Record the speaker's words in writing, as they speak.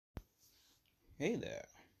Hey there,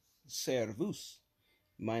 servus.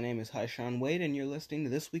 My name is Haishan Wade, and you're listening to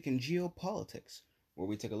This Week in Geopolitics, where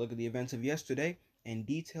we take a look at the events of yesterday and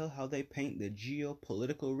detail how they paint the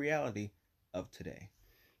geopolitical reality of today.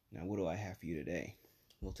 Now, what do I have for you today?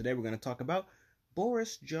 Well, today we're going to talk about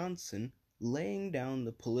Boris Johnson laying down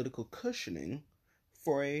the political cushioning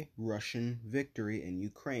for a Russian victory in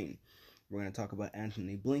Ukraine. We're going to talk about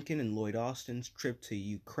Antony Blinken and Lloyd Austin's trip to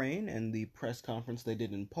Ukraine and the press conference they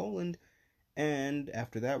did in Poland. And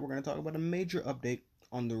after that, we're going to talk about a major update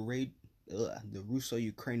on the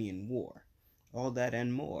Russo-Ukrainian War. All that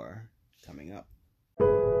and more coming up.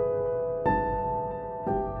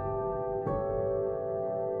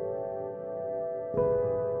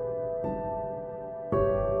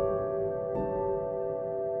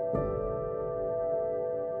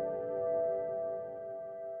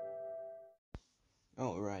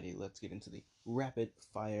 Alrighty, let's get into the rapid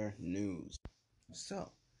fire news.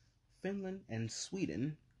 So, Finland and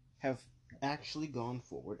Sweden have actually gone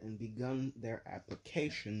forward and begun their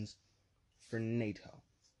applications for NATO.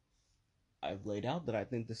 I've laid out that I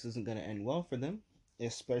think this isn't going to end well for them,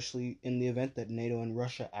 especially in the event that NATO and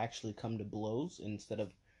Russia actually come to blows instead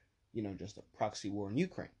of, just a proxy war in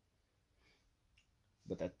Ukraine.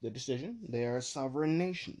 But that's their decision. They are sovereign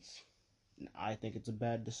nations. I think it's a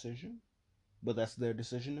bad decision, but that's their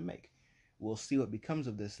decision to make. We'll see what becomes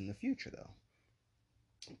of this in the future, though,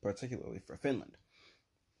 particularly for Finland.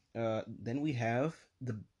 Then we have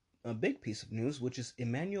a big piece of news, which is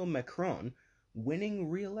Emmanuel Macron winning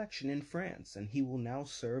re-election in France, and he will now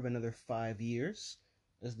serve another 5 years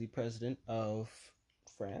as the president of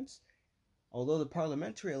France. Although the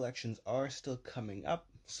parliamentary elections are still coming up,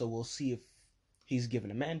 so we'll see if he's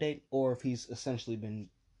given a mandate or if he's essentially been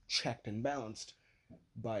checked and balanced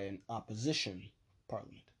by an opposition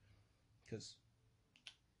parliament. Because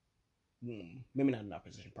maybe not an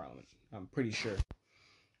opposition parliament. I'm pretty sure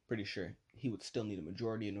he would still need a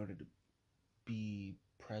majority in order to be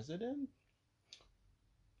president.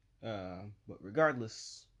 But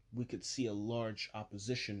regardless, we could see a large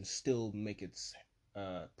opposition still make its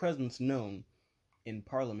presence known in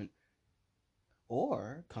Parliament.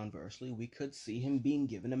 Or, conversely, we could see him being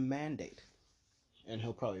given a mandate. And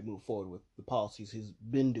he'll probably move forward with the policies he's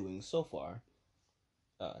been doing so far,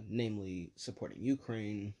 namely supporting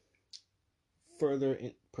Ukraine,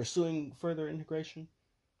 pursuing further integration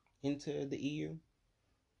into the EU,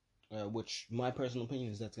 which my personal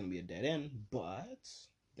opinion is that's going to be a dead end, but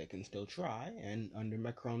they can still try, and under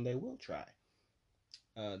Macron they will try.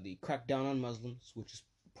 The crackdown on Muslims, which is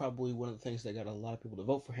probably one of the things that got a lot of people to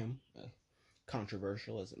vote for him,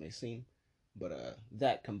 controversial as it may seem, but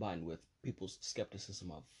that combined with people's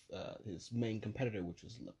skepticism of his main competitor, which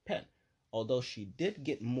was Le Pen. Although she did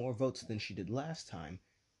get more votes than she did last time,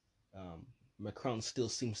 Macron still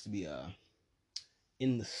seems to be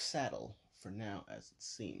in the saddle for now, as it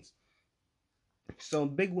seems. So,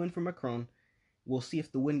 big win for Macron. We'll see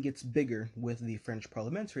if the win gets bigger with the French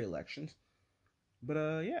parliamentary elections.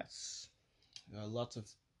 But yes, lots of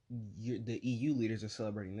the EU leaders are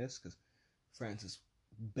celebrating this because France is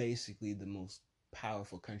basically the most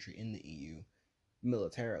powerful country in the EU,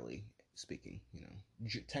 militarily speaking.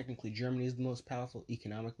 Technically Germany is the most powerful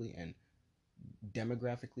economically and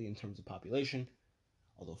demographically in terms of population,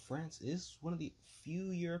 although France is one of the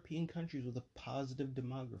few European countries with a positive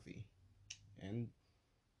demography and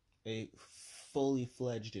a fully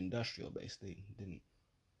fledged industrial base. They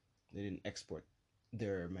didn't export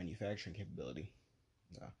their manufacturing capability.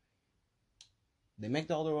 They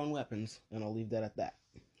make all their own weapons, and I'll leave that at that.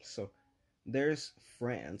 So there's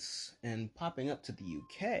France, and popping up to the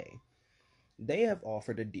UK, they have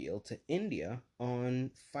offered a deal to India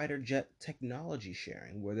on fighter jet technology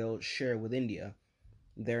sharing, where they'll share with India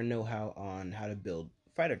their know-how on how to build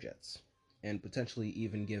fighter jets, and potentially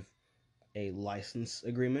even give a license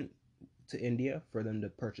agreement to India for them to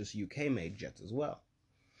purchase UK-made jets as well.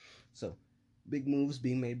 So, big moves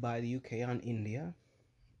being made by the UK on India,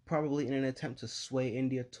 probably in an attempt to sway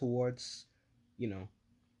India towards,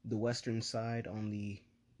 the Western side on the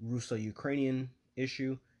Russo-Ukrainian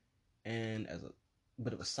issue, and as a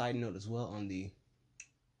bit of a side note as well on the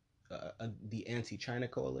anti-China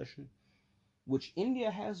coalition, which India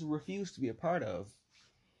has refused to be a part of,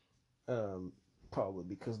 probably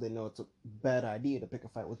because they know it's a bad idea to pick a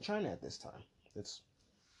fight with China at this time. It's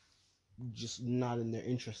just not in their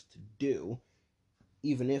interest to do,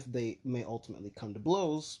 even if they may ultimately come to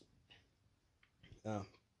blows.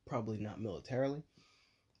 Probably not militarily,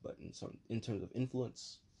 but in terms of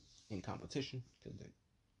influence and competition, because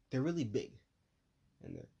they're really big,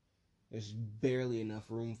 and there's barely enough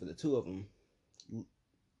room for the two of them,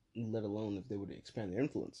 let alone if they were to expand their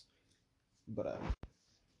influence. but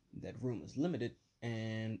that room is limited,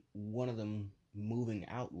 and one of them moving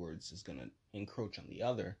outwards is going to encroach on the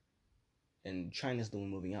other, and China's the one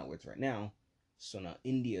moving outwards right now, so now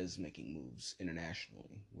India is making moves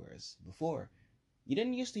internationally, whereas before, you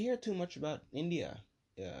didn't used to hear too much about India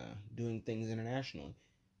doing things internationally.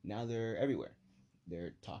 Now they're everywhere.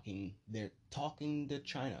 They're talking to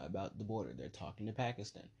China about the border. They're talking to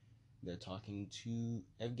Pakistan. They're talking to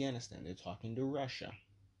Afghanistan. They're talking to Russia.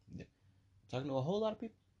 They're talking to a whole lot of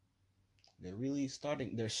people.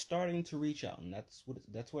 They're starting to reach out, and that's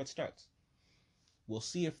where it starts. We'll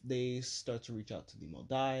see if they start to reach out to the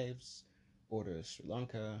Maldives or to Sri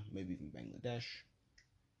Lanka, maybe even Bangladesh,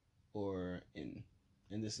 or and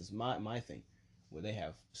this is my thing, where they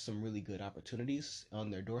have some really good opportunities on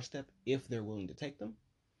their doorstep if they're willing to take them.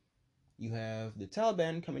 You have the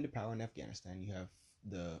Taliban coming to power in Afghanistan. You have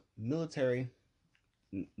the military,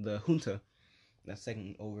 the junta, that's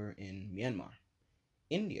taking over in Myanmar.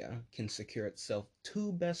 India can secure itself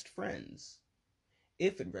two best friends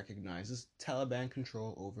if it recognizes Taliban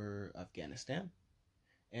control over Afghanistan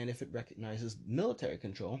and if it recognizes military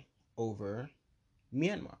control over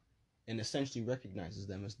Myanmar and essentially recognizes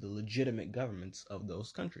them as the legitimate governments of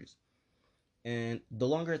those countries. And the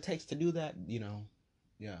longer it takes to do that,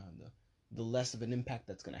 the less of an impact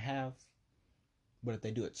that's going to have. But if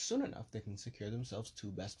they do it soon enough, they can secure themselves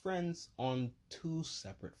two best friends on two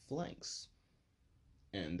separate flanks.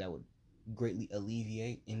 And that would greatly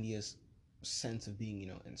alleviate India's sense of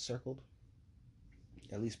being, encircled,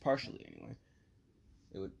 at least partially anyway.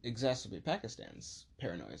 It would exacerbate Pakistan's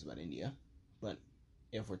paranoias about India, but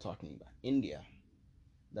if we're talking about India,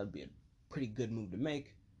 that would be a pretty good move to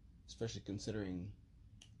make, especially considering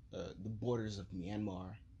the borders of Myanmar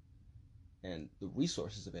and the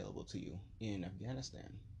resources available to you in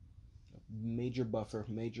Afghanistan. Major buffer,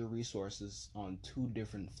 major resources on two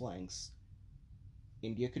different flanks.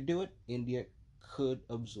 India could do it. India could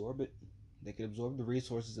absorb it. They could absorb the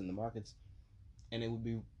resources in the markets, and it would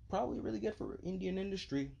be probably really good for Indian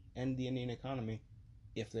industry and the Indian economy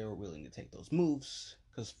if they were willing to take those moves,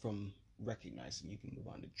 because from recognizing you can move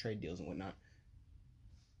on to trade deals and whatnot,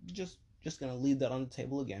 just gonna leave that on the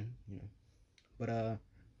table again, but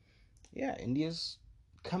yeah, India's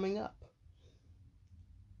coming up,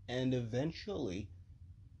 and eventually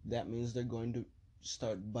that means they're going to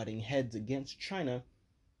start butting heads against China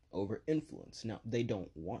over influence. Now, they don't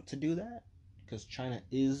want to do that because China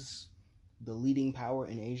is the leading power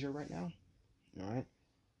in Asia right now. All right,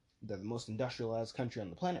 they're the most industrialized country on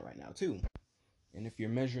the planet right now too. And if you're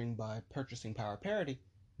measuring by purchasing power parity,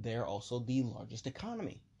 they're also the largest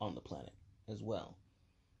economy on the planet as well.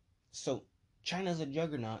 So China's a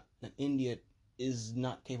juggernaut that India is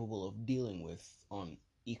not capable of dealing with on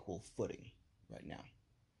equal footing right now.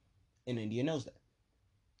 And India knows that.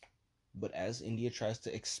 But as India tries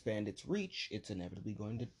to expand its reach, it's inevitably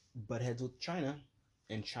going to butt heads with China.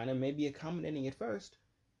 And China may be accommodating it first,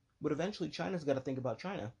 but eventually China's got to think about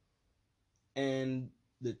China. And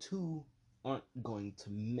the two aren't going to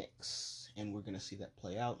mix. And we're going to see that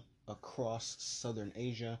play out across Southern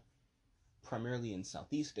Asia, primarily in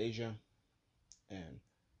Southeast Asia. And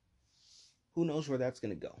who knows where that's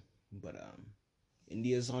going to go. But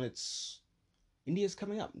India's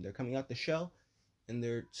coming up. They're coming out the shell, and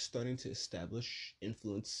they're starting to establish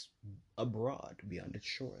influence abroad beyond its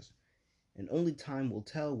shores. And only time will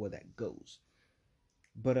tell where that goes.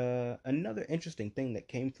 But another interesting thing that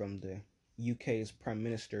came from the UK's Prime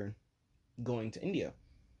Minister going to India,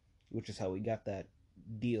 which is how we got that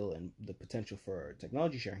deal and the potential for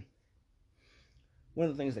technology sharing. One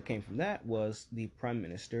of the things that came from that was the Prime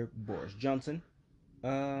Minister, Boris Johnson,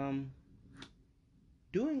 doing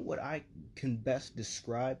what I can best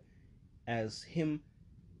describe as him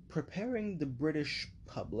preparing the British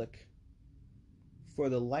public for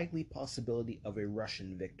the likely possibility of a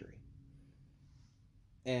Russian victory.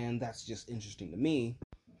 And that's just interesting to me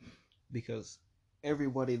because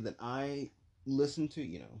everybody that I listen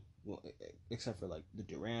to, well, except for like the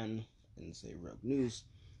Duran and say Rogue News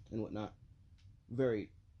and whatnot, very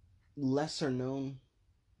lesser known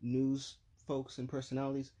news folks and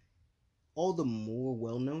personalities, all the more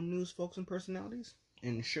well-known news folks and personalities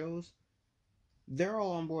and shows, they're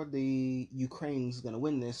all on board the Ukraine's going to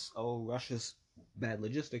win this. Oh, Russia's bad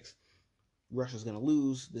logistics. Russia's going to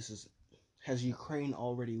lose. Has Ukraine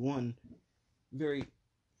already won? Which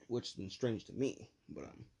has been strange to me, but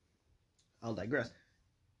I'll digress.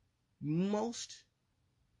 Most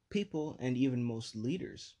people and even most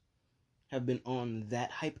leaders have been on that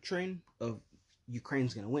hype train of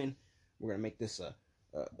Ukraine's going to win. We're going to make this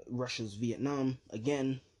Russia's Vietnam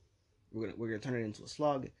again. We're gonna turn it into a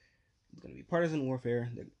slog. It's going to be partisan warfare.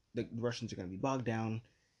 the Russians are going to be bogged down,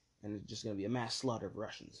 and it's just going to be a mass slaughter of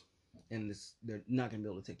Russians, and they're not going to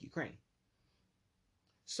be able to take Ukraine.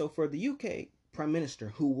 So for the UK Prime Minister,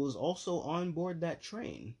 who was also on board that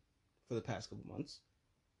train for the past couple months,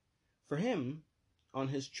 for him, on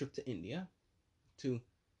his trip to India, to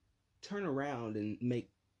turn around and make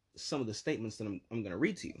some of the statements that I'm going to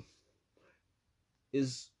read to you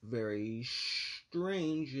is very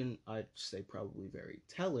strange, and I'd say probably very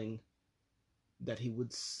telling that he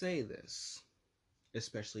would say this,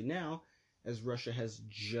 especially now as Russia has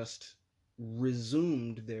just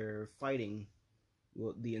resumed their fighting,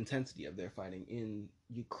 well, the intensity of their fighting in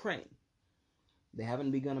Ukraine. They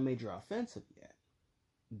haven't begun a major offensive yet,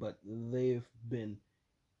 but they've been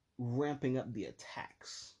ramping up the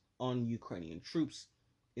attacks on Ukrainian troops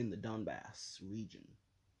in the Donbass region.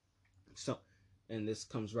 So, and this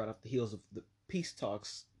comes right off the heels of the peace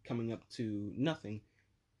talks coming up to nothing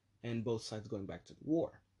and both sides going back to the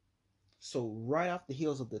war. So right off the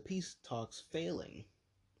heels of the peace talks failing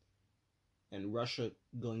and Russia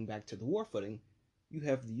going back to the war footing, you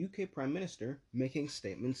have the UK Prime Minister making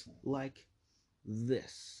statements like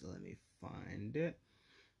this. Let me find it.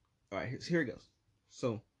 All right, here it goes.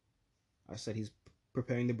 So I said he's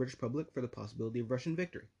preparing the British public for the possibility of Russian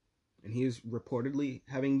victory. And he is reportedly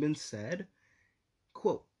having been said,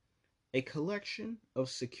 quote, "A collection of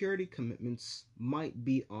security commitments might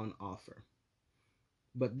be on offer.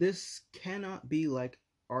 But this cannot be like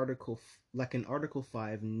an Article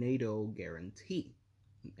 5 NATO guarantee,"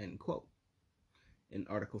 end quote. And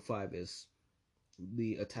Article 5 is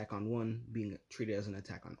the attack on one being treated as an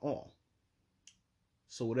attack on all.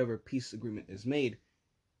 So whatever peace agreement is made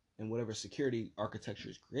and whatever security architecture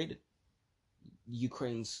is created,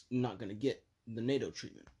 Ukraine's not going to get the NATO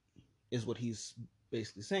treatment, is what he's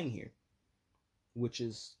basically saying here, which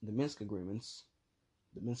is the Minsk agreements,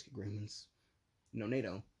 no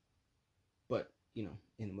NATO, but, in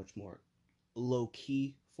a much more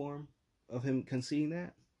low-key form of him conceding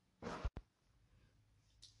that.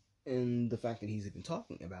 And the fact that he's even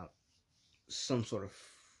talking about some sort of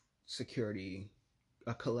security,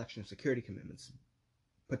 a collection of security commitments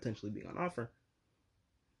potentially being on offer,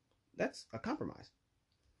 that's a compromise.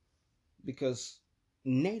 Because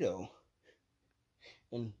NATO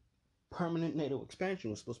and permanent NATO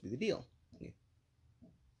expansion was supposed to be the deal.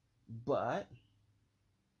 But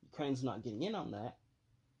Ukraine's not getting in on that.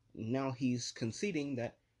 Now he's conceding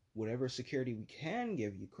that whatever security we can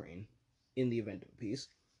give Ukraine in the event of peace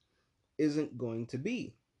isn't going to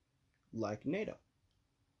be like NATO.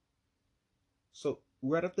 So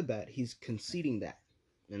right off the bat, he's conceding that.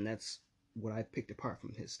 And that's what I picked apart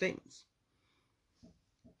from his statements.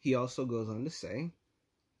 He also goes on to say,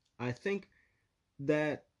 "I think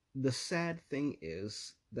that the sad thing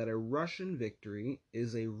is that a Russian victory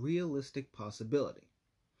is a realistic possibility.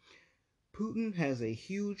 Putin has a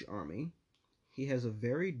huge army. He has a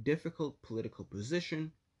very difficult political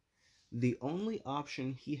position. The only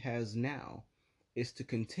option he has now is to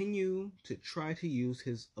continue to try to use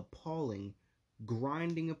his appalling,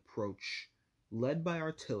 grinding approach led by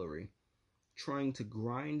artillery, trying to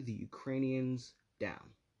grind the Ukrainians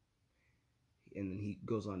down." And then he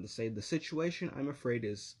goes on to say, "The situation, I'm afraid,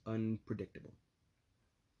 is unpredictable."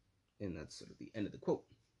 And that's sort of the end of the quote.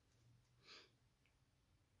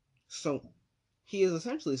 So he is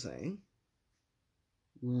essentially saying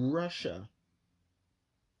Russia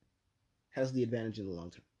has the advantage in the long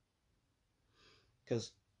term.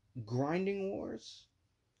 Because grinding wars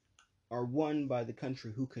are won by the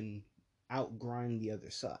country who can outgrind the other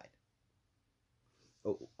side.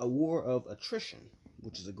 A war of attrition,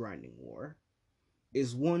 which is a grinding war,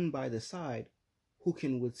 is won by the side who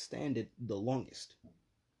can withstand it the longest.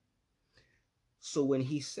 So when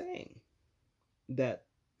he's saying that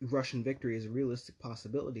Russian victory is a realistic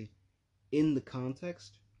possibility in the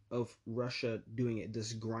context of Russia doing it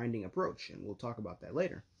this grinding approach, and we'll talk about that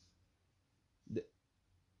later,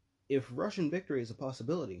 if Russian victory is a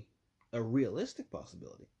possibility, a realistic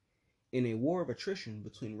possibility, in a war of attrition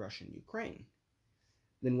between Russia and Ukraine,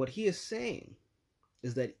 then what he is saying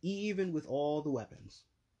is that even with all the weapons,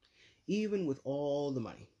 even with all the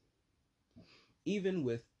money, even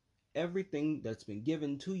with everything that's been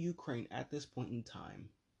given to Ukraine at this point in time,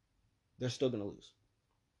 they're still going to lose.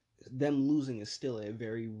 Them losing is still a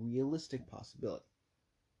very realistic possibility.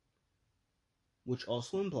 Which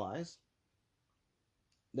also implies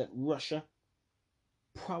that Russia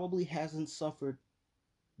probably hasn't suffered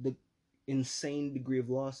the insane degree of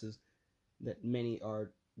losses that many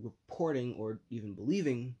are reporting or even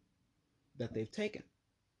believing that they've taken.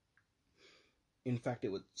 In fact, it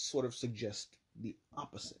would sort of suggest the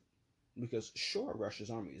opposite. Because sure, Russia's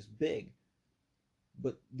army is big,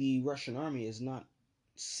 but the Russian army is not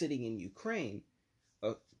sitting in Ukraine.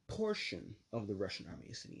 A portion of the Russian army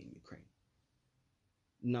is sitting in Ukraine,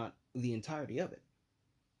 not the entirety of it.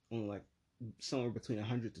 Only like somewhere between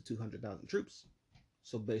 100 to 200,000 troops.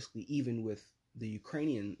 So basically, even with the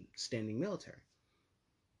Ukrainian standing military.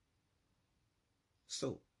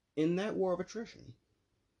 So, in that war of attrition,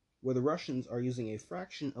 where the Russians are using a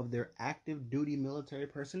fraction of their active duty military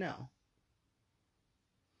personnel,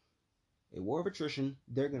 a war of attrition,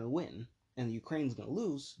 they're going to win, and the Ukraine's going to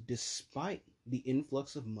lose, despite the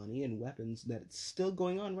influx of money and weapons that's still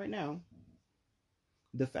going on right now.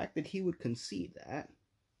 The fact that he would concede that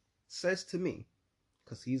says to me,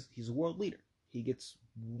 because he's a world leader, he gets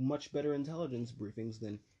much better intelligence briefings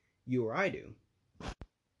than you or I do.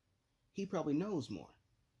 He probably knows more.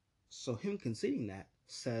 So him conceding that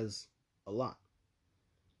says a lot.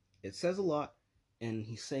 It says a lot, and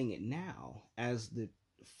he's saying it now as the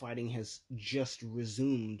fighting has just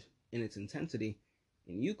resumed in its intensity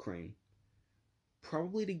in Ukraine,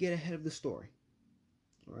 probably to get ahead of the story.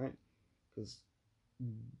 All right? Because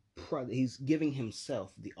he's giving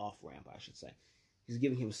himself the off-ramp, I should say. He's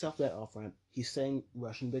giving himself that off-ramp. He's saying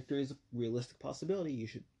Russian victory is a realistic possibility.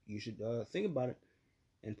 You should think about it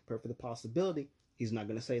and prepare for the possibility. He's not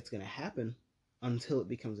going to say it's going to happen until it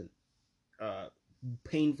becomes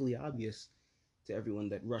painfully obvious to everyone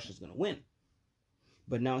that Russia's going to win.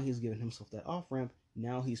 But now he's given himself that off-ramp.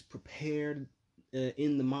 Now he's prepared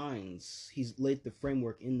in the minds. He's laid the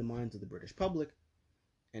framework in the minds of the British public,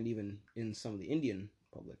 and even in some of the Indian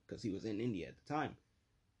public, because he was in India at the time.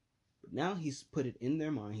 But now he's put it in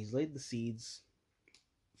their mind. He's laid the seeds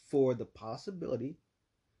for the possibility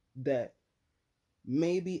that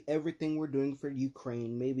maybe everything we're doing for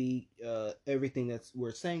Ukraine, maybe everything that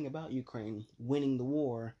we're saying about Ukraine winning the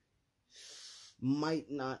war might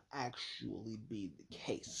not actually be the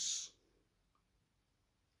case.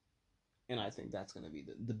 And I think that's going to be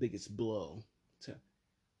the biggest blow to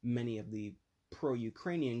many of the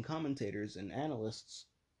pro-Ukrainian commentators and analysts,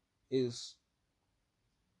 is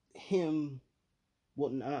him, well,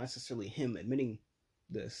 not necessarily him admitting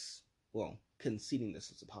this, well, conceding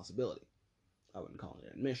this as a possibility. I wouldn't call it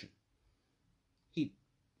an admission. He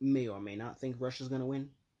may or may not think Russia's going to win.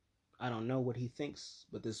 I don't know what he thinks,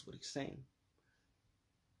 but this is what he's saying.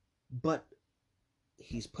 But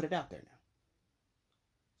he's put it out there now.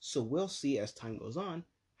 So we'll see as time goes on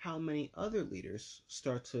how many other leaders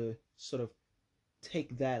start to sort of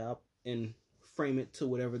take that up and frame it to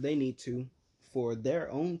whatever they need to for their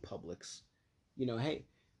own publics. You know, hey,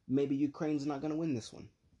 maybe Ukraine's not going to win this one.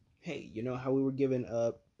 Hey, you know how we were giving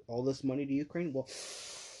all this money to Ukraine? Well,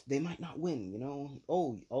 they might not win, you know.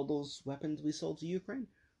 Oh, all those weapons we sold to Ukraine?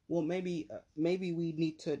 Well, maybe we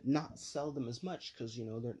need to not sell them as much because, you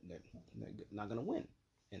know, they're not going to win.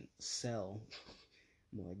 And sell,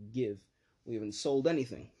 more like give. We haven't sold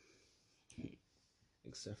anything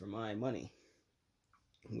except for my money.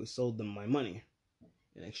 We sold them my money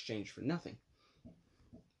in exchange for nothing.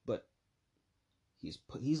 But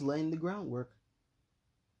he's laying the groundwork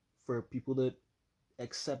for people to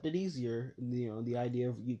accept it easier. You know, the idea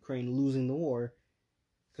of Ukraine losing the war,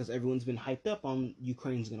 because everyone's been hyped up on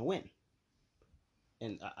Ukraine's going to win,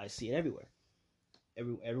 and I see it everywhere.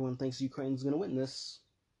 Everyone thinks Ukraine's going to win this.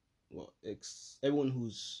 Well, everyone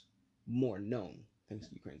who's more known thinks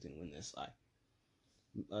Ukraine's going to win this.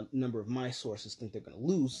 A number of my sources think they're going to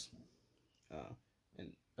lose.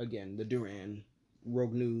 And again, the Duran,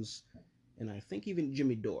 Rogue News, and I think even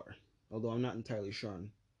Jimmy Dore, although I'm not entirely sure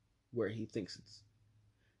on where he thinks it's.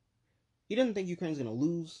 He doesn't think Ukraine's going to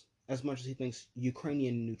lose as much as he thinks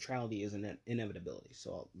Ukrainian neutrality is an inevitability.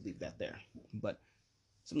 So I'll leave that there. But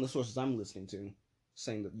some of the sources I'm listening to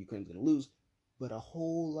saying that Ukraine's going to lose, but a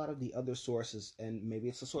whole lot of the other sources, and maybe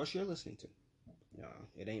it's a source you're listening to.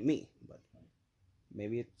 It ain't me, but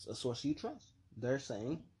maybe it's a source you trust. They're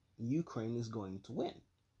saying Ukraine is going to win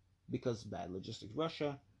because bad logistics,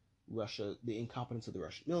 Russia, the incompetence of the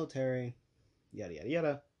Russian military, yada, yada,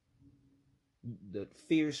 yada, the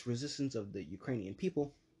fierce resistance of the Ukrainian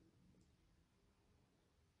people.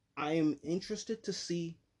 I am interested to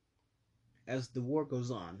see, as the war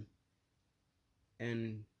goes on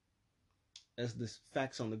and as the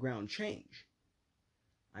facts on the ground change,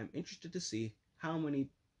 I'm interested to see how many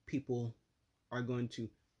people are going to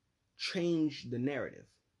change the narrative,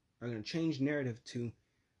 are going to change narrative to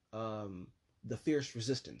the fierce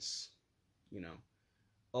resistance, you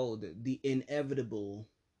know, the inevitable,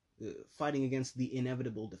 fighting against the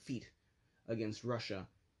inevitable defeat against Russia.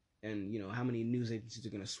 And, you know, how many news agencies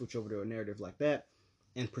are going to switch over to a narrative like that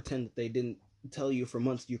and pretend that they didn't tell you for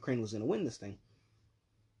months Ukraine was going to win this thing.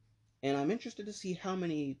 And I'm interested to see how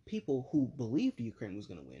many people who believed Ukraine was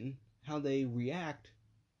going to win, how they react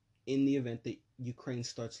in the event that Ukraine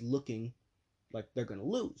starts looking like they're going to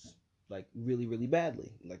lose, like really, really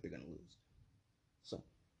badly, like they're going to lose. So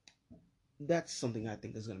that's something I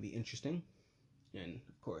think is going to be interesting. And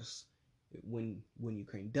of course, when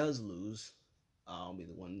Ukraine does lose, I'll be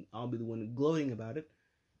the one gloating about it.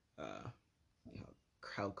 Uh,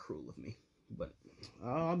 how cruel of me, but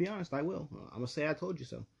I'll be honest, I will. I'm gonna say I told you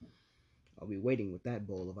so. I'll be waiting with that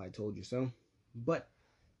bowl of I told you so. But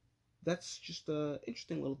that's just a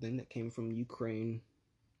interesting little thing that came from Ukraine.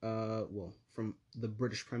 From the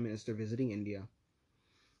British Prime Minister visiting India.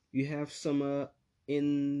 You have some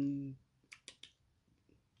in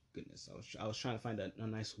goodness, I was trying to find a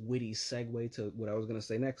nice witty segue to what I was gonna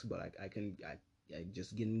say next, but I didn't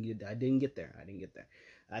get there.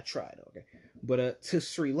 I tried, okay. But to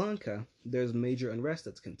Sri Lanka, there's major unrest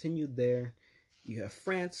that's continued there. You have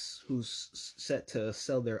France, who's set to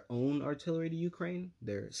sell their own artillery to Ukraine,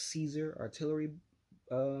 their Caesar artillery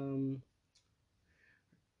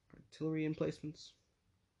emplacements.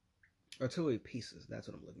 Artillery pieces, that's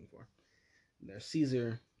what I'm looking for. Their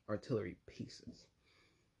Caesar artillery pieces.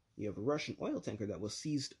 You have a Russian oil tanker that was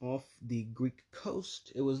seized off the Greek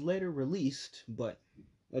coast. It was later released, but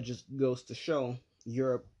that just goes to show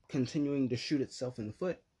Europe continuing to shoot itself in the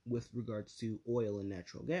foot with regards to oil and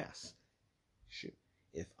natural gas. Shoot,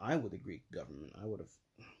 if I were the Greek government, I would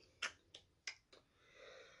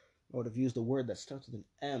have used a word that starts with an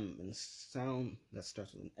M and that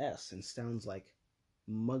starts with an S and sounds like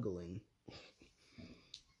muggling.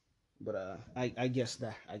 But I guess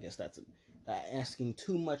that's asking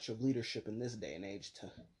too much of leadership in this day and age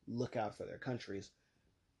to look out for their countries,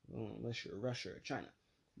 unless you're Russia or China.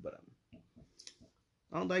 But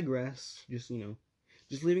I'll digress. Just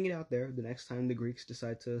leaving it out there. The next time the Greeks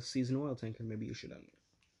decide to seize an oil tanker, maybe you should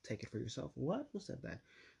take it for yourself. What? Who said that?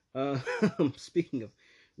 Speaking of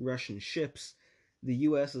Russian ships, the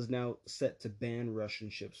U.S. is now set to ban Russian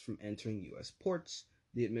ships from entering U.S. ports.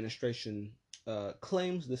 The administration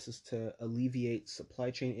claims this is to alleviate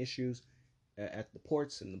supply chain issues at the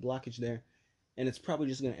ports and the blockage there, and it's probably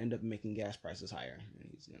just going to end up making gas prices higher. And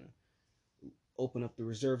he's going to open up the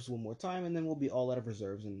reserves one more time, and then we'll be all out of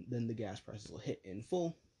reserves, and then the gas prices will hit in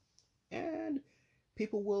full, and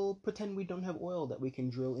people will pretend we don't have oil that we can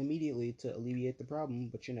drill immediately to alleviate the problem.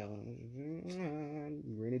 But green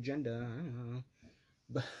agenda.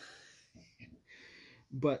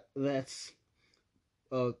 But that's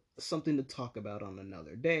something to talk about on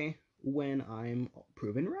another day when I'm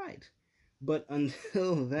proven right. But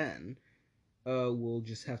until then, we'll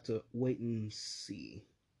just have to wait and see.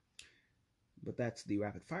 But that's the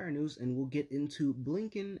rapid fire news, and we'll get into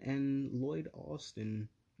Blinken and Lloyd Austin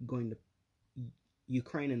going to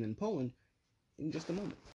Ukraine and then Poland in just a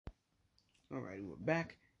moment. Alright, we're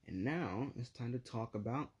back, and now it's time to talk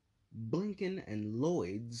about Blinken and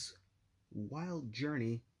Lloyd's wild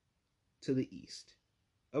journey to the east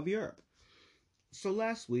of Europe. So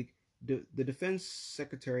last week, the Defense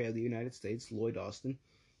Secretary of the United States, Lloyd Austin,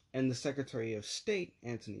 and the Secretary of State,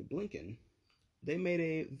 Antony Blinken, they made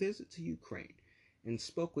a visit to Ukraine and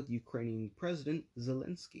spoke with Ukrainian President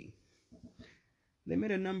Zelensky. They made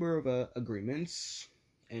a number of agreements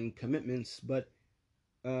and commitments, but,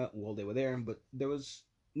 they were there, but there was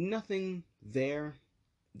nothing there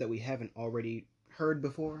that we haven't already heard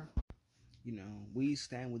before. We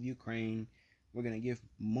stand with Ukraine. We're going to give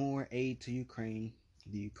more aid to Ukraine.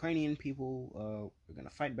 The Ukrainian people, we're going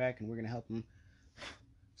to fight back and we're going to help them.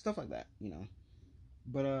 Stuff like that,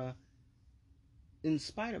 But in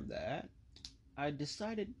spite of that, I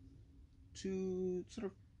decided to sort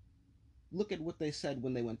of look at what they said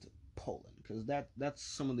when they went to Poland, because that's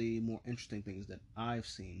some of the more interesting things that I've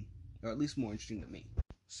seen, or at least more interesting to me.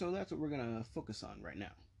 So that's what we're going to focus on right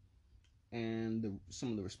now, and some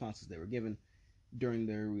of the responses they were given during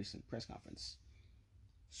their recent press conference.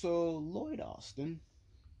 So Lloyd Austin,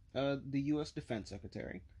 the U.S. Defense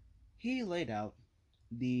Secretary, he laid out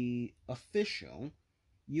the official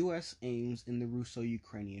U.S. aims in the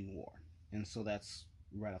Russo-Ukrainian War. And so that's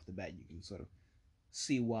right off the bat, you can sort of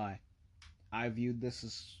see why I viewed this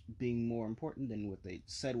as being more important than what they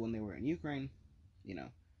said when they were in Ukraine,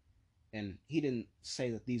 And he didn't say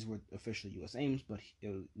that these were official U.S. aims, but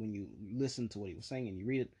when you listen to what he was saying and you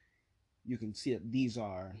read it, you can see that these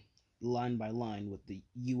are line by line what the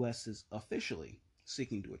U.S. is officially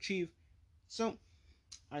seeking to achieve. So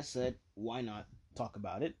I said, why not talk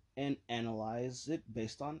about it and analyze it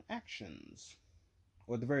based on actions?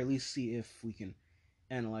 Or at the very least, see if we can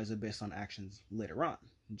analyze it based on actions later on,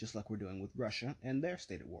 just like we're doing with Russia and their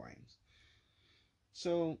stated war aims.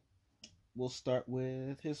 So we'll start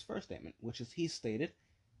with his first statement, which is he stated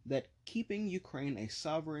that keeping Ukraine a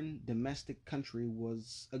sovereign domestic country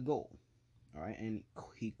was a goal. All right, and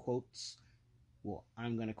he quotes, well,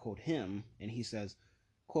 I'm going to quote him, and he says,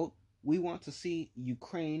 quote, "We want to see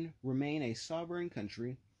Ukraine remain a sovereign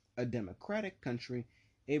country, a democratic country,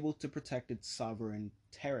 able to protect its sovereign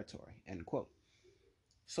territory," end quote.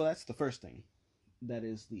 So that's the first thing. That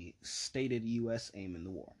is the stated U.S. aim in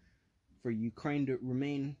the war, for Ukraine to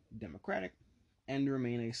remain democratic and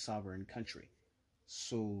remain a sovereign country.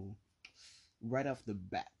 So right off the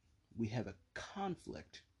bat, we have a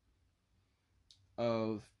conflict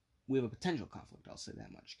of, we have a potential conflict, I'll say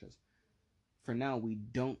that much, because for now we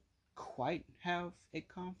don't quite have a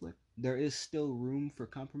conflict. There is still room for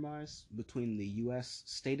compromise between the US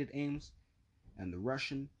stated aims and the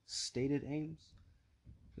Russian stated aims,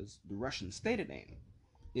 because the Russian stated aim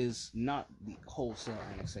is not the wholesale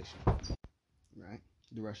annexation, right?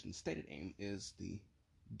 The Russian stated aim is the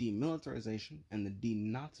demilitarization and the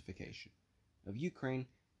denazification of Ukraine,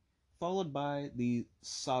 followed by the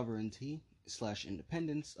sovereignty /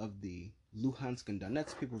 independence of the Luhansk and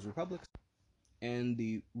Donetsk People's Republics, and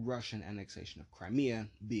the Russian annexation of Crimea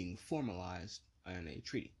being formalized in a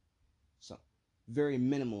treaty. So, very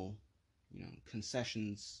minimal,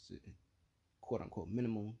 concessions, quote unquote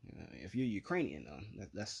minimal. If you're Ukrainian,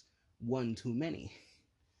 that's one too many.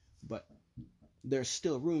 But there's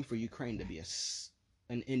still room for Ukraine to be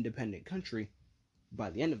an independent country by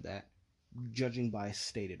the end of that, judging by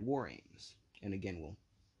stated war aims. And again, we'll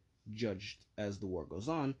judge as the war goes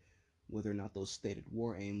on whether or not those stated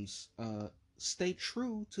war aims stay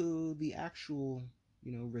true to the actual,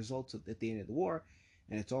 results at the end of the war.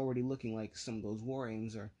 And it's already looking like some of those war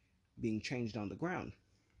aims are being changed on the ground.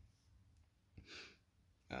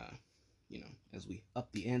 As we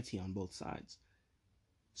up the ante on both sides.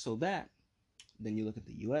 So that, then you look at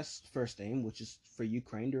the U.S. first aim, which is for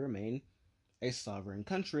Ukraine to remain a sovereign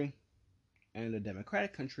country and a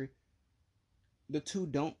democratic country. The two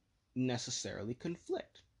don't necessarily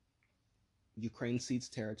conflict. Ukraine cedes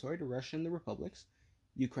territory to Russia and the republics.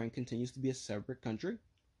 Ukraine continues to be a separate country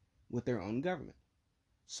with their own government.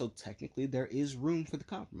 So technically there is room for the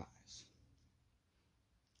compromise.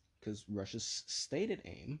 Because Russia's stated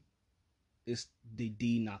aim is the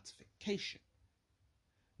denazification.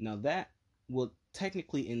 Now that will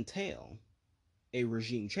technically entail a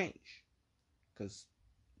regime change. Because,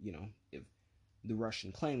 if the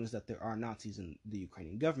Russian claim is that there are Nazis in the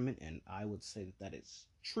Ukrainian government, and I would say that that is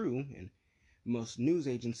true, and most news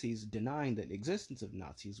agencies denying the existence of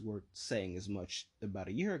Nazis were saying as much about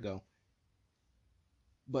a year ago.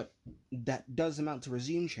 But that does amount to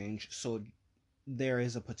regime change, so there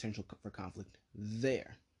is a potential for conflict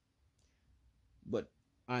there. But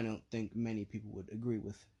I don't think many people would agree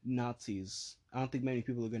with Nazis. I don't think many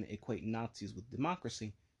people are going to equate Nazis with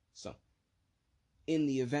democracy. So, in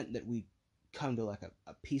the event that we come to like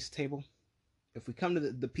a peace table, if we come to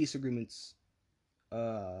the peace agreements,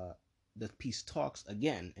 the peace talks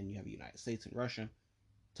again, and you have the United States and Russia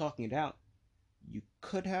talking it out, you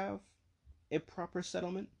could have a proper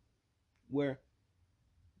settlement where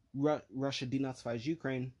Russia denazifies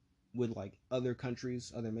Ukraine with like other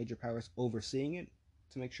countries, other major powers overseeing it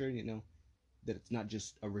to make sure, that it's not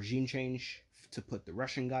just a regime change to put the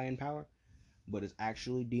Russian guy in power, but it's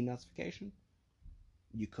actually denazification.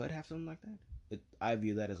 You could have something like that. I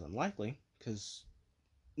view that as unlikely because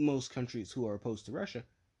most countries who are opposed to Russia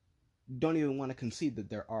don't even want to concede that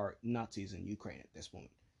there are Nazis in Ukraine at this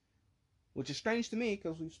moment. Which is strange to me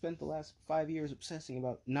because we've spent the last 5 years obsessing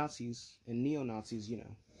about Nazis and neo-Nazis,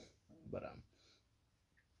 But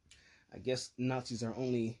I guess Nazis are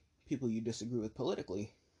only people you disagree with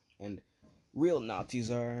politically, and real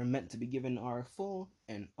Nazis are meant to be given our full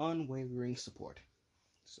and unwavering support.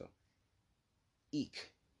 So,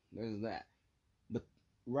 eek, there's that. But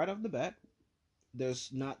right off the bat,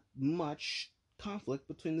 there's not much conflict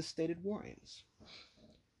between the stated war aims.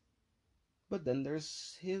 But then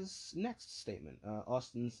there's his next statement,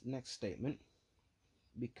 Austin's next statement,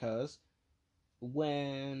 because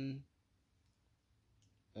when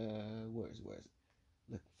where is it?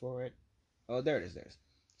 Look for it. Oh, there it is.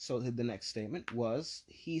 So the next statement was,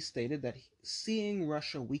 he stated that seeing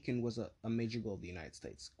Russia weakened was a major goal of the United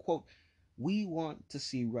States. Quote, "We want to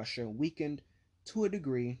see Russia weakened to the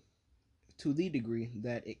degree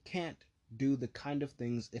that it can't do the kind of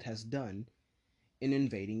things it has done in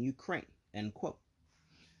invading Ukraine," end quote.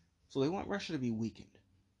 So they want Russia to be weakened.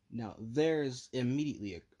 Now, there's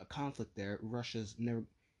immediately a conflict there. Russia's never,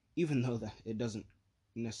 even though that it doesn't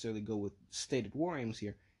necessarily go with stated war aims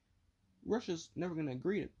here, Russia's never going to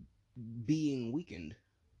agree to being weakened.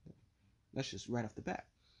 That's just right off the bat.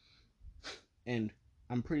 and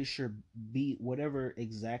I'm pretty sure be whatever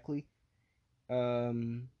exactly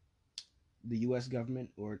um, the U.S. government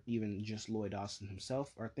or even just Lloyd Austin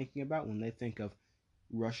himself are thinking about when they think of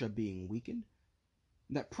Russia being weakened,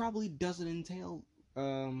 that probably doesn't entail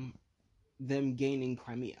um, them gaining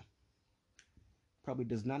Crimea. Probably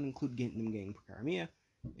does not include them gaining Crimea,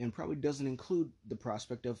 and probably doesn't include the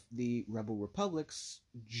prospect of the rebel republics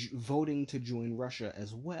voting to join Russia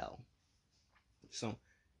as well. So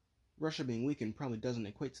Russia being weakened probably doesn't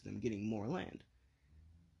equate to them getting more land,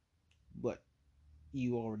 but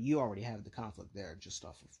you already have the conflict there just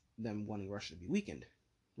off of them wanting Russia to be weakened.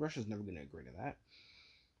 Russia's never going to agree to that.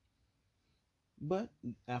 But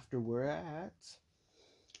after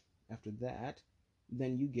that,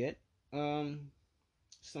 then you get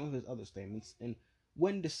some of his other statements. And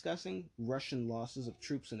when discussing Russian losses of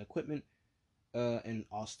troops and equipment, and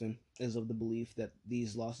Austin is of the belief that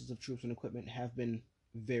these losses of troops and equipment have been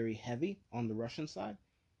very heavy on the Russian side,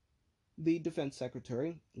 the defense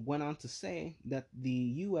secretary went on to say that the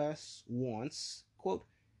U.S. wants, quote,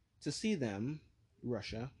 to see them,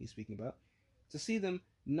 Russia, he's speaking about, to see them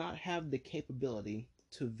not have the capability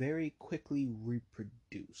to very quickly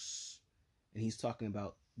reproduce. And he's talking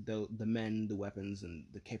about the men, the weapons, and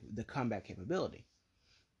the combat capability.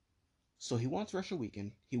 So he wants Russia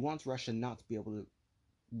weakened. He wants Russia not to be able to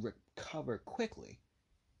recover quickly.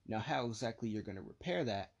 Now, how exactly you're going to repair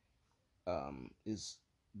that is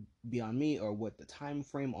beyond me, or what the time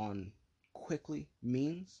frame on quickly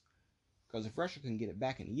means. Because if Russia can get it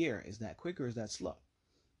back in a year, is that quick or is that slow?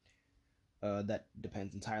 That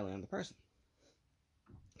depends entirely on the person.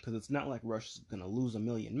 Because it's not like Russia's going to lose 1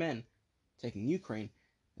 million men taking Ukraine,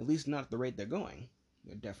 at least not at the rate they're going.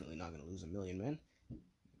 They're definitely not going to lose 1 million men.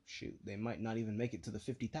 Shoot, they might not even make it to the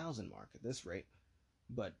 50,000 mark at this rate.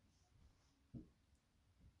 But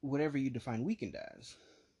whatever you define weakened as,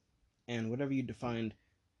 and whatever you defined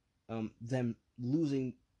them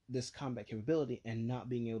losing this combat capability and not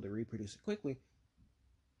being able to reproduce it quickly,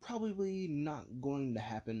 probably not going to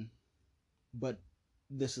happen. But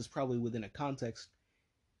this is probably within a context.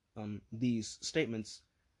 These statements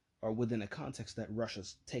are within a context that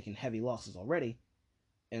Russia's taken heavy losses already,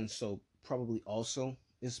 and so probably also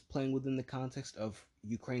is playing within the context of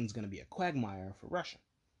Ukraine's going to be a quagmire for Russia.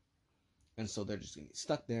 And so they're just going to get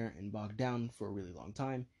stuck there and bogged down for a really long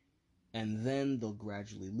time, and then they'll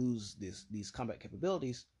gradually lose these combat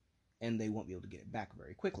capabilities, and they won't be able to get it back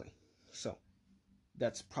very quickly. So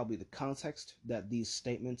that's probably the context that these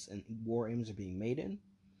statements and war aims are being made in.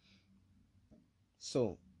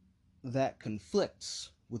 So that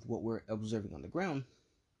conflicts with what we're observing on the ground,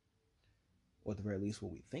 or at the very least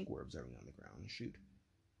what we think we're observing on the ground. Shoot.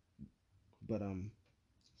 But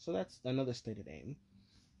so that's another stated aim.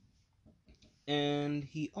 And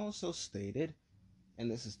he also stated, and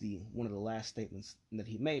this is one of the last statements that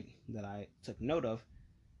he made that I took note of,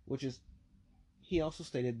 which is, he also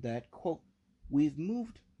stated that, quote, we've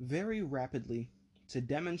moved very rapidly to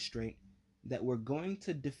demonstrate that we're going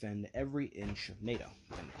to defend every inch of NATO,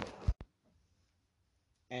 end quote.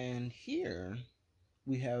 And here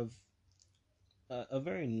we have a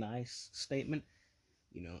very nice statement,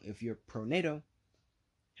 if you're pro-NATO.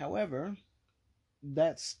 However,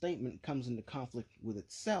 that statement comes into conflict with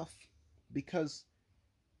itself, because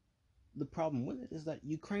the problem with it is that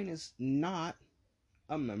Ukraine is not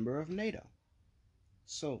a member of NATO.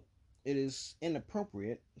 So it is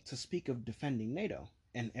inappropriate to speak of defending NATO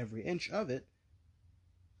and every inch of it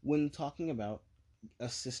when talking about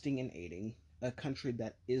assisting and aiding a country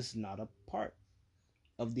that is not a part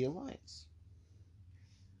of the alliance.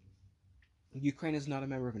 Ukraine is not a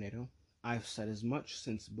member of NATO. I've said as much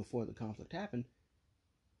since before the conflict happened.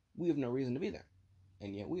 We have no reason to be there.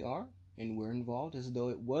 And yet we are, and we're involved as though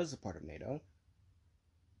it was a part of NATO.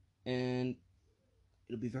 And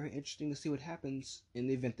it'll be very interesting to see what happens in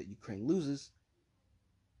the event that Ukraine loses,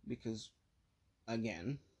 because,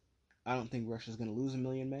 again, I don't think Russia's going to lose 1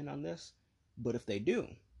 million men on this, but if they do,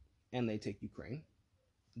 and they take Ukraine,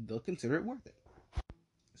 they'll consider it worth it.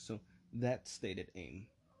 So that stated aim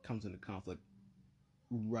comes into conflict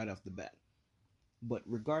right off the bat. But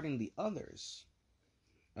regarding the others,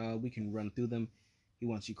 we can run through them. He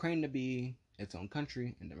wants Ukraine to be its own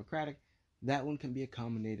country and democratic. That one can be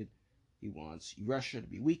accommodated. He wants Russia to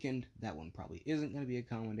be weakened. That one probably isn't going to be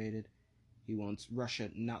accommodated. He wants Russia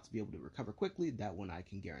not to be able to recover quickly. That one I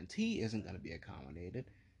can guarantee isn't going to be accommodated.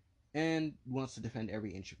 And wants to defend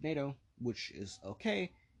every inch of NATO, which is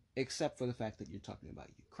okay, except for the fact that you're talking about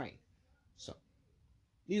Ukraine. So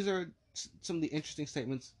these are some of the interesting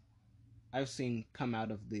statements I've seen come out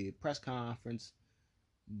of the press conference,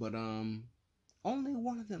 but only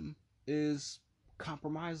one of them is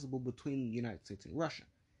compromisable between the United States and Russia.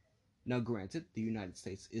 Now, granted, the United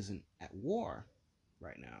States isn't at war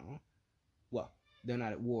right now. Well, they're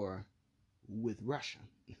not at war with Russia.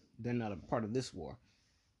 They're not a part of this war.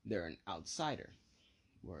 They're an outsider.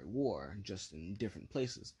 We're at war, just in different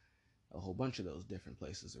places. A whole bunch of those different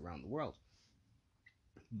places around the world.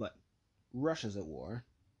 But Russia's at war.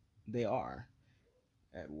 They are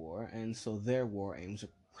at war, and so their war aims are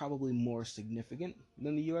probably more significant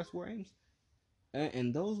than the U.S. war aims.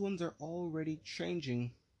 And those ones are already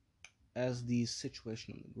changing as the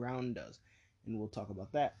situation on the ground does. And we'll talk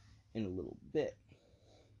about that in a little bit.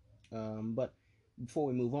 But before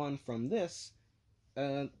we move on from this,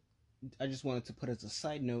 I just wanted to put as a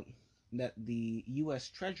side note that the U.S.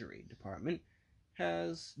 Treasury Department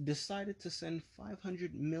has decided to send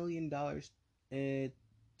 $500 million to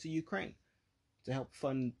Ukraine to help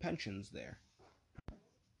fund pensions there.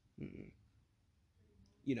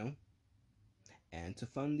 You know, and to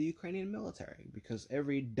fund the Ukrainian military, because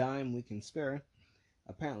every dime we can spare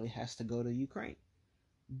apparently has to go to Ukraine.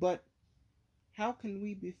 But how can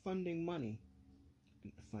we be funding money?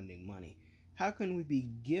 How can we be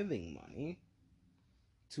giving money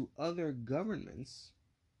to other governments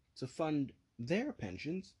to fund their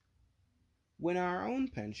pensions when our own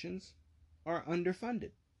pensions are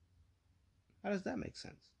underfunded? How does that make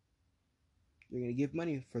sense? You're going to give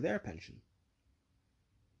money for their pension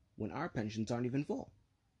when our pensions aren't even full.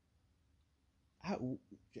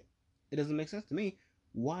 It doesn't make sense to me.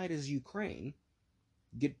 Why does Ukraine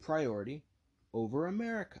get priority over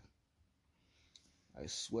America? I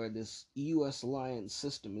swear this U.S. alliance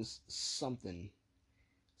system is something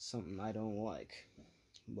I don't like.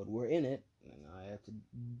 But we're in it, and I have to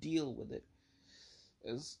deal with it.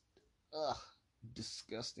 As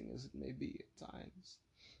disgusting as it may be at times.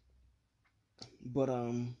 But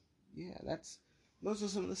yeah, those are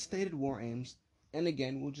some of the stated war aims. And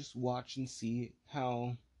again, we'll just watch and see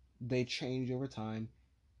how they change over time.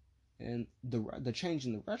 And the change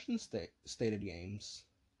in the Russian stated aims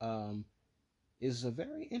is a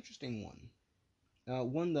very interesting one.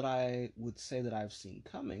 One that I would say that I've seen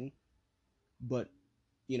coming, but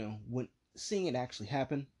when seeing it actually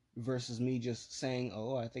happen versus me just saying,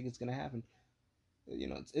 "Oh, I think it's gonna happen,"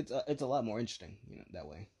 it's a lot more interesting, that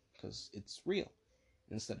way, because it's real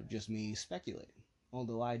instead of just me speculating.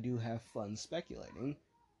 Although I do have fun speculating,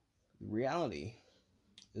 reality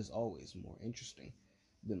is always more interesting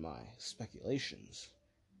than my speculations.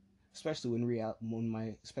 Especially when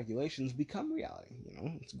my speculations become reality.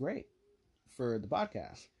 It's great for the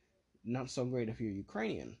podcast. Not so great if you're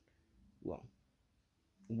Ukrainian. Well,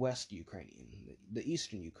 West Ukrainian. The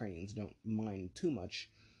Eastern Ukrainians don't mind too much.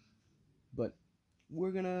 But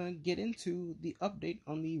we're gonna get into the update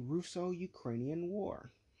on the Russo-Ukrainian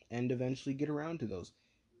War, and eventually get around to those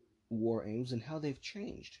war aims and how they've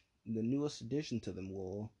changed. The newest addition to them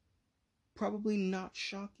will probably not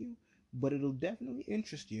shock you, but it'll definitely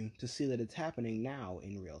interest you to see that it's happening now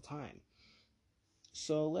in real time.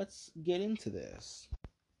 So let's get into this.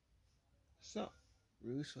 So,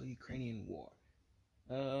 Russo-Ukrainian War.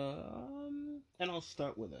 And I'll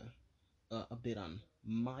start with a bit on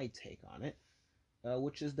my take on it,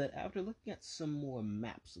 which is that after looking at some more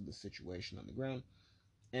maps of the situation on the ground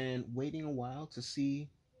and waiting a while to see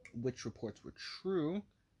which reports were true,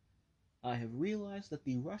 I have realized that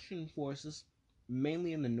the Russian forces,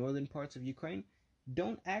 mainly in the northern parts of Ukraine,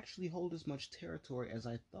 don't actually hold as much territory as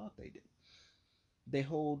I thought they did. They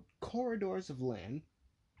hold corridors of land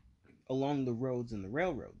along the roads and the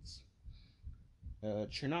railroads.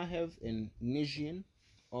 Chernihiv and Nizhyn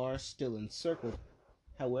are still encircled,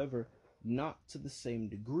 however, not to the same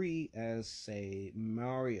degree as, say,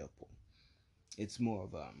 Mariupol. It's more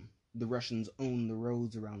of the Russians own the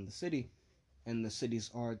roads around the city, and the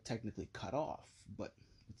cities are technically cut off, but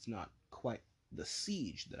it's not quite the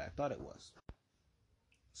siege that I thought it was.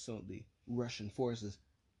 So the Russian forces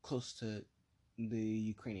close to the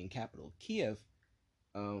Ukrainian capital, Kiev,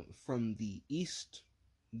 from the east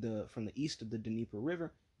of the Dnieper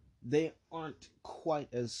River, they aren't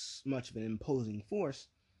quite as much of an imposing force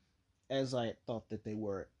as I thought that they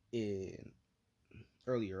were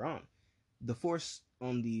earlier on. The force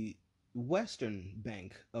on the western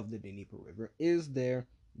bank of the Dnieper River is there.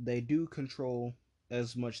 They do control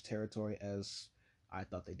as much territory as I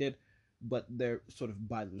thought they did, but they're sort of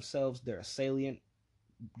by themselves. They're a salient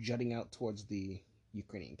jutting out towards the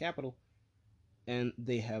Ukrainian capital, and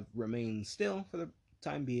they have remained still for the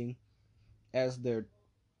time being, as they're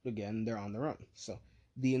on their own. So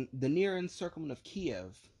the near encirclement of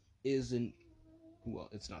Kiev isn't, well,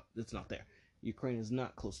 it's not there. Ukraine is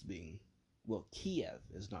not close to being, well, Kiev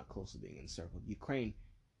is not close to being encircled. Ukraine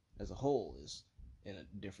as a whole is in a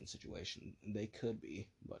different situation. They could be,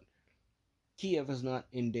 but Kiev is not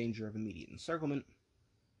in danger of immediate encirclement.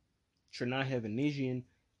 Chernihiv and Nizian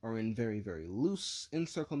are in very, very loose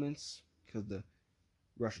encirclements because the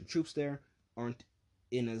Russian troops there aren't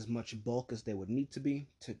in as much bulk as they would need to be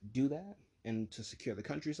to do that and to secure the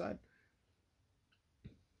countryside.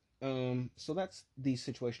 So that's the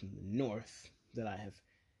situation in the north that I have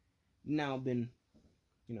now been,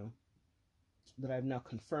 that I've now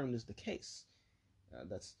confirmed is the case.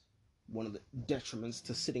 That's one of the detriments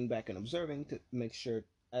to sitting back and observing, to make sure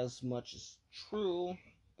as much is true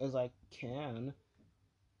as I can.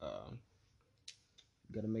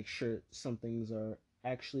 Got to make sure some things are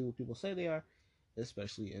actually what people say they are,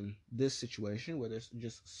 especially in this situation where there's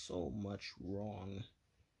just so much wrong.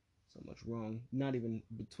 Not even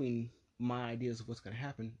between my ideas of what's going to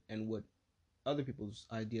happen and what other people's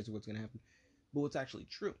ideas of what's going to happen, but what's actually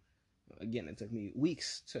true. Again, it took me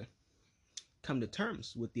weeks to come to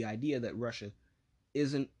terms with the idea that Russia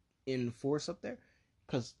isn't in force up there,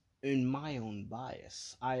 because in my own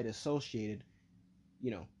bias, I had associated,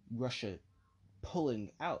 Russia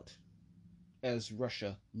pulling out as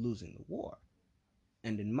Russia losing the war.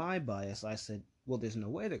 And in my bias, I said, well, there's no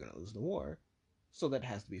way they're going to lose the war, so that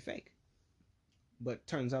has to be fake. But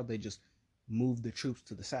turns out they just moved the troops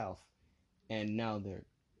to the south, and now they're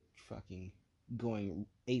fucking going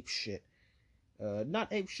ape shit.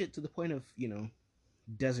 Not ape shit to the point of,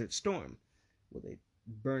 Desert Storm, where they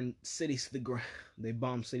burn cities to the ground, they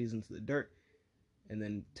bomb cities into the dirt, and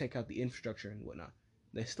then take out the infrastructure and whatnot.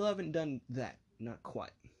 They still haven't done that, not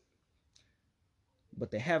quite.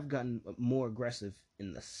 But they have gotten more aggressive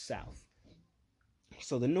in the south.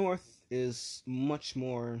 So the north is much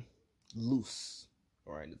more loose,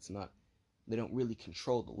 alright? It's not, they don't really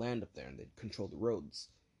control the land up there, and they control the roads.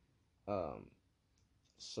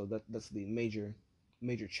 So that's the major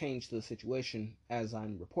change to the situation as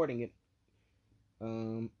I'm reporting it.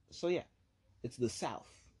 So yeah, it's the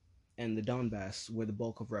south and the Donbass where the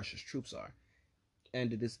bulk of Russia's troops are.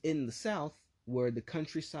 And it is in the south where the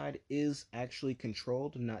countryside is actually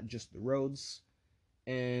controlled, not just the roads.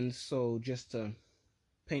 And so just to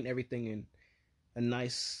paint everything in a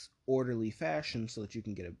nice, orderly fashion so that you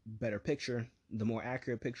can get a better picture, the more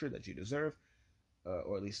accurate picture that you deserve,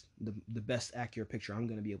 or at least the best accurate picture I'm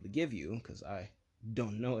going to be able to give you, because I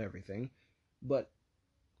don't know everything. But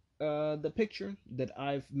the picture that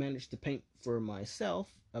I've managed to paint for myself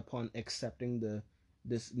upon accepting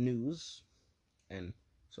this news and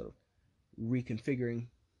sort of reconfiguring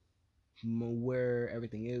where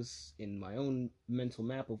everything is in my own mental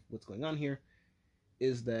map of what's going on here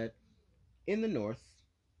is that in the north,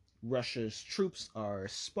 Russia's troops are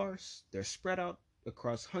sparse, they're spread out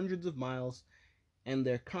across hundreds of miles, and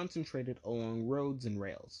they're concentrated along roads and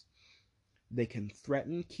rails. They can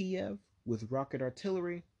threaten Kiev with rocket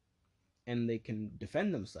artillery, and they can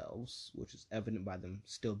defend themselves, which is evident by them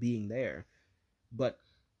still being there, but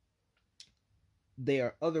they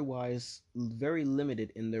are otherwise very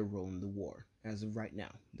limited in their role in the war. As of right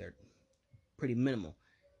now, they're pretty minimal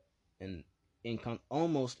and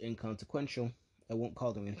almost inconsequential. I won't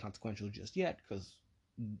call them inconsequential just yet, because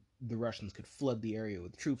the Russians could flood the area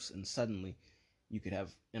with troops and suddenly you could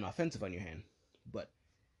have an offensive on your hand. But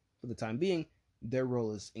for the time being, their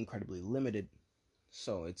role is incredibly limited.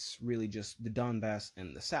 So it's really just the Donbass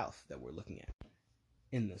and the south that we're looking at.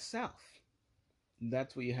 In the south,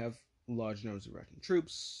 that's where you have large numbers of Russian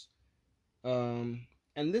troops. And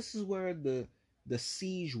this is where the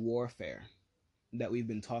siege warfare that we've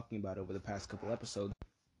been talking about over the past couple episodes,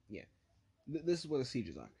 this is where the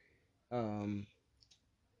sieges are.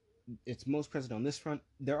 It's most present on this front.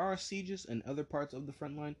 There are sieges in other parts of the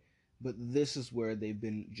front line, but this is where they've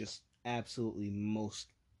been just absolutely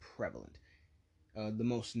most prevalent. The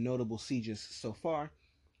most notable sieges so far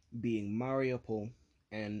being Mariupol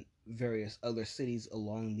and various other cities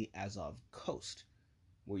along the Azov coast,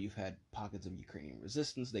 where you've had pockets of Ukrainian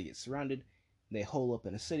resistance. They get surrounded, they hole up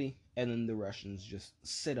in a city, and then the Russians just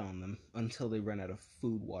sit on them until they run out of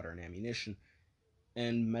food, water, and ammunition,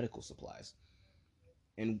 and medical supplies.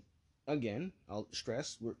 And again, I'll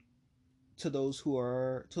stress, to those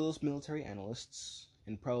military analysts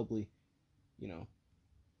and probably,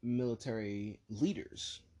 military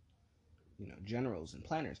leaders, generals and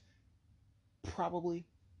planners, probably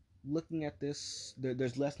looking at this,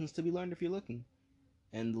 there's lessons to be learned if you're looking.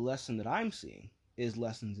 And the lesson that I'm seeing is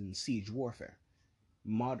lessons in siege warfare,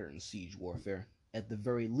 modern siege warfare, at the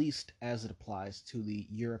very least as it applies to the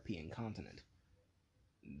European continent.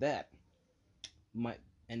 That might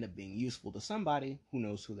end up being useful to somebody, who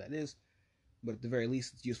knows who that is, but at the very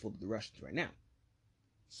least it's useful to the Russians right now.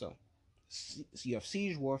 So you have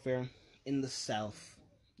siege warfare in the south.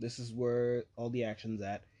 This is where all the action's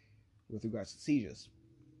at with regards to sieges.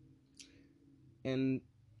 And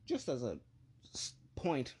just as a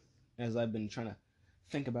point, as I've been trying to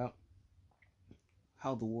think about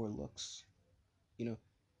how the war looks, you know,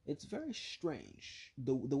 it's very strange.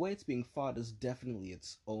 The way it's being fought is definitely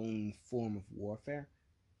its own form of warfare.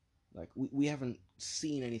 Like, we haven't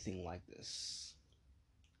seen anything like this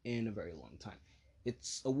in a very long time.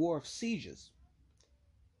 It's a war of sieges,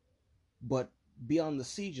 but beyond the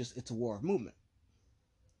sieges, it's a war of movement.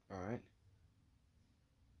 Alright?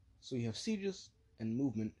 So you have sieges and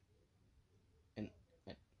movement, and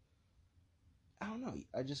I don't know,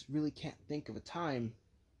 I just really can't think of a time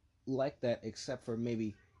like that except for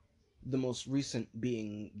maybe the most recent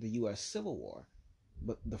being the US Civil War.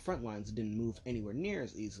 But the front lines didn't move anywhere near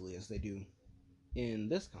as easily as they do in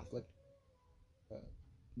this conflict. Uh,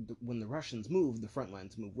 when the Russians move, the front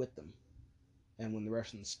lines move with them. And when the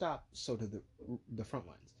Russians stop, so do the front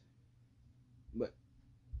lines. But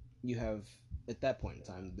you have, at that point in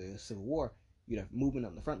time, the Civil War, you'd have movement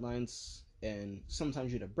on the front lines, and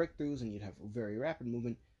sometimes you'd have breakthroughs, and you'd have very rapid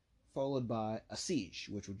movement, followed by a siege,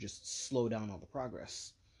 which would just slow down all the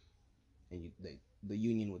progress. And the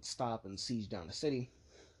Union would stop and siege down a city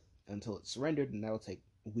until it surrendered, and that would take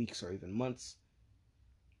weeks or even months.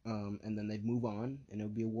 And then they'd move on, and it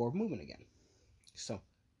would be a war of movement again. So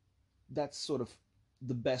that's sort of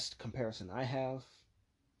the best comparison I have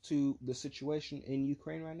to the situation in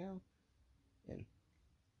Ukraine right now.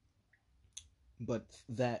 But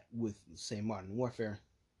that with, say, modern warfare,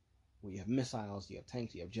 where you have missiles, you have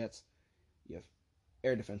tanks, you have jets, you have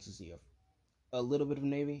air defenses, you have a little bit of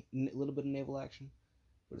navy, a little bit of naval action,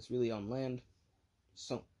 but it's really on land.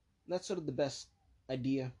 So that's sort of the best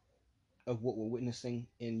idea of what we're witnessing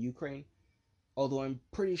in Ukraine. Although I'm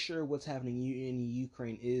pretty sure what's happening in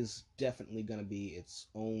Ukraine is definitely going to be its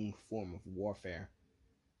own form of warfare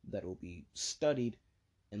that will be studied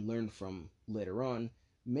and learned from later on,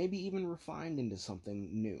 maybe even refined into something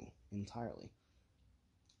new entirely.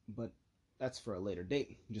 But that's for a later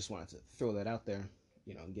date. Just wanted to throw that out there,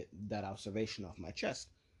 and get that observation off my chest.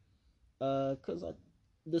 Because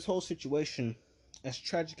this whole situation, as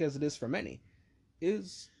tragic as it is for many,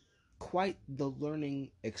 is quite the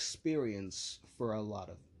learning experience for a lot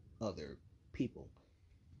of other people.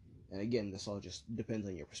 And again, this all just depends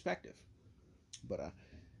on your perspective. But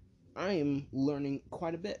I am learning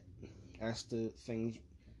quite a bit as to things,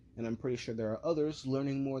 and I'm pretty sure there are others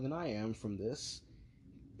learning more than I am from this.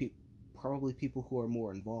 Probably people who are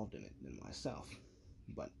more involved in it than myself.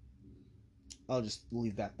 But I'll just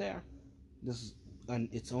leave that there. This is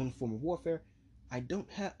its own form of warfare.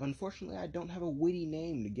 Unfortunately, I don't have a witty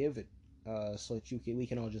name to give it, so that we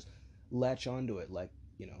can all just latch onto it, like,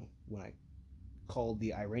 when I called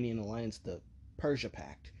the Iranian alliance the Persia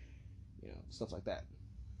Pact, stuff like that.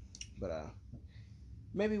 But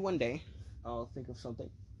maybe one day I'll think of something.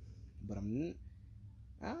 But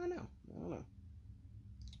I don't know.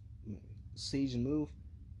 Siege and move.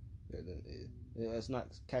 It's not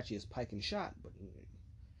catchy as pike and shot, but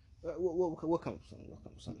we'll come with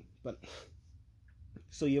something. But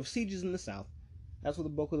so you have sieges in the south. That's where the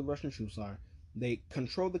bulk of the Russian troops are. They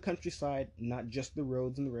control the countryside, not just the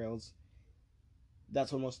roads and the rails.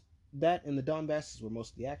 That and the Donbass is where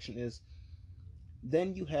most of the action is.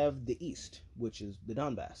 Then you have the east, which is the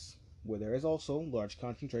Donbass, where there is also large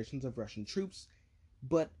concentrations of Russian troops,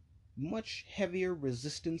 but much heavier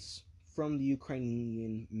resistance from the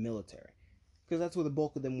Ukrainian military, because that's where the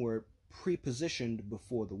bulk of them were pre-positioned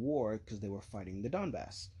before the war, because they were fighting the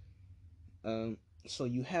Donbass. So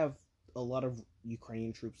you have a lot of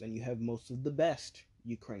Ukrainian troops, and you have most of the best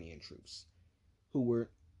Ukrainian troops who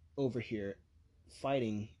were over here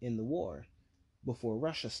fighting in the war before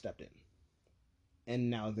Russia stepped in. And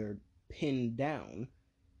now they're pinned down.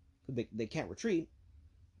 They can't retreat.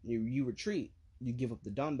 You retreat, you give up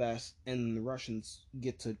the Donbass, and the Russians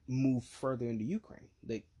get to move further into Ukraine.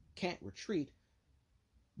 They can't retreat,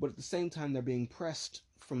 but at the same time they're being pressed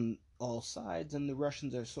from all sides, and the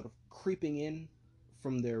Russians are sort of creeping in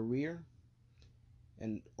from their rear,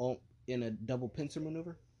 and all in a double pincer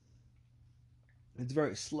maneuver. It's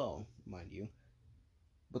very slow, mind you,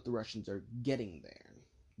 but the Russians are getting there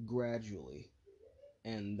gradually,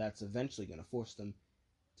 and that's eventually going to force them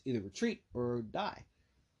to either retreat or die.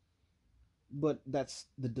 But that's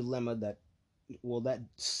the dilemma that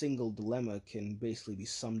single dilemma can basically be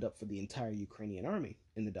summed up for the entire Ukrainian army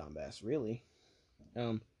in the Donbass, really.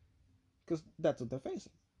 Because that's what they're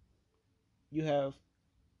facing. You have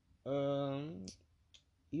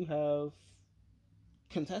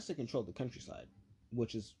contested control of the countryside,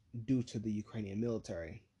 which is due to the Ukrainian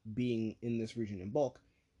military being in this region in bulk,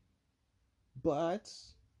 but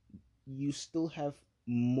you still have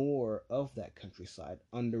more of that countryside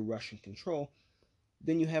under Russian control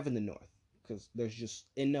than you have in the north, because there's just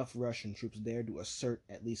enough Russian troops there to assert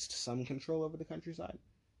at least some control over the countryside,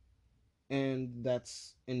 and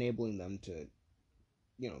that's enabling them to,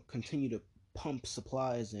 continue to pump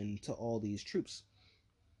supplies into all these troops.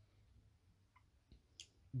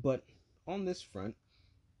 But on this front,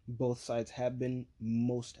 both sides have been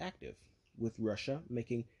most active, with Russia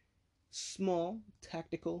making small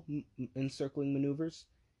tactical encircling maneuvers,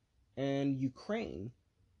 and Ukraine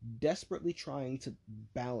desperately trying to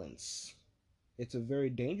balance. It's a very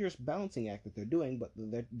dangerous balancing act that they're doing, but do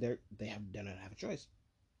not have a choice.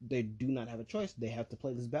 They do not have a choice. They have to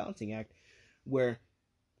play this balancing act where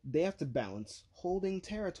they have to balance holding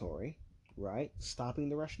territory, right, stopping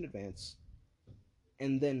the Russian advance,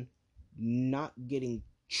 and then not getting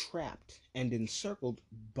trapped and encircled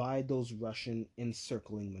by those Russian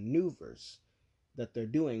encircling maneuvers that they're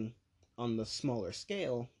doing on the smaller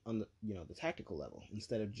scale, on the the tactical level,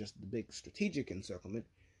 instead of just the big strategic encirclement.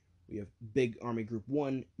 We have big Army Group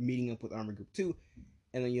 1 meeting up with Army Group 2,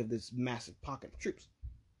 and then you have this massive pocket of troops.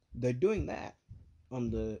 They're doing that on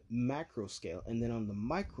the macro scale, and then on the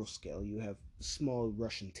micro scale, you have small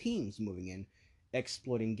Russian teams moving in,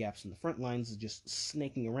 exploiting gaps in the front lines, just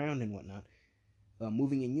snaking around and whatnot,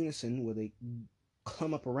 moving in unison where they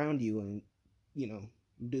come up around you and,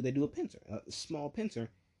 they do a small pincer,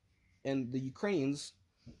 and the Ukrainians,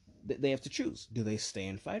 they have to choose. Do they stay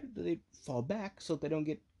and fight, or do they fall back so that they don't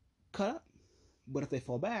get cut up? But if they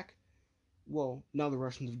fall back, well, now the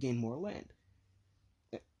Russians have gained more land.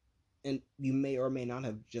 And you may or may not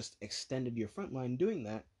have just extended your front line doing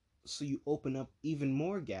that, so you open up even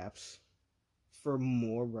more gaps for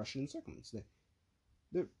more Russian encirclements.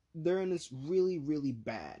 They're in this really, really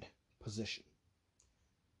bad position.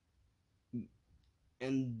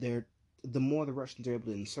 And the more the Russians are able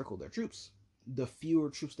to encircle their troops, the fewer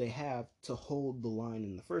troops they have to hold the line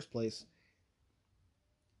in the first place.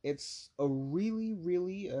 It's a really,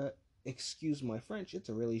 really, excuse my French, it's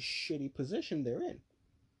a really shitty position they're in.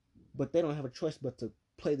 But they don't have a choice but to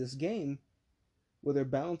play this game where they're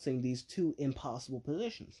balancing these two impossible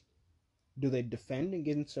positions. Do they defend and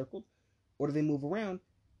get encircled, or do they move around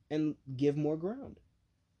and give more ground?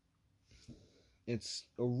 It's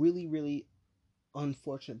a really, really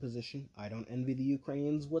unfortunate position. I don't envy the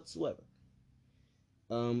Ukrainians whatsoever.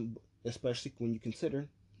 Especially when you consider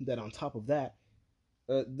that on top of that,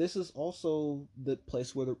 this is also the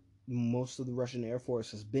place where most of the Russian Air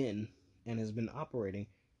Force has been and has been operating,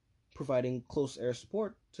 providing close air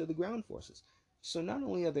support to the ground forces. So not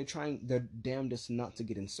only are they trying their damnedest not to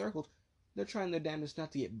get encircled, they're trying their damnedest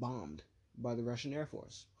not to get bombed by the Russian Air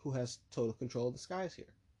Force, who has total control of the skies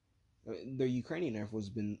here. The Ukrainian Air Force has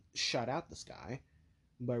been shot out the sky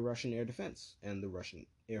by Russian air defense and the Russian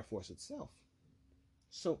Air Force itself.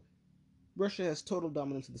 So Russia has total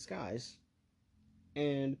dominance of the skies,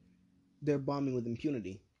 and they're bombing with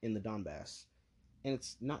impunity in the Donbass. And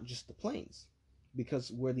it's not just the planes,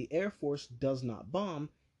 because where the Air Force does not bomb,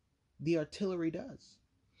 the artillery does.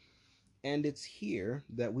 And it's here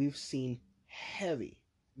that we've seen heavy,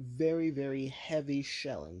 very, very heavy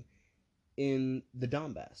shelling in the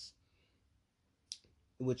Donbass,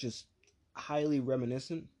 which is highly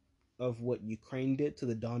reminiscent of what Ukraine did to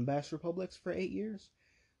the Donbass republics for 8 years.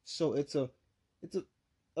 So it's a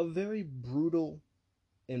very brutal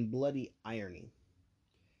and bloody irony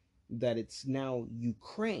that it's now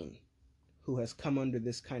Ukraine who has come under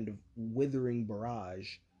this kind of withering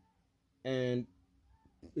barrage, and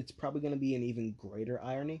it's probably going to be an even greater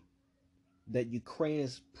irony that Ukraine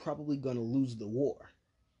is probably going to lose the war.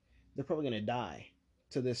 They're probably going to die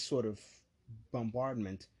to this sort of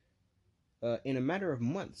bombardment in a matter of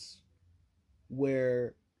months,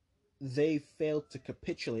 where they failed to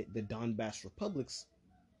capitulate the Donbass republics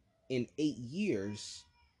in 8 years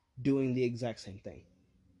doing the exact same thing.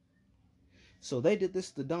 So they did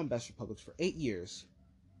this to the Donbass republics for 8 years,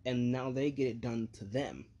 and now they get it done to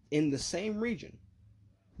them in the same region.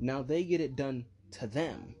 Now they get it done to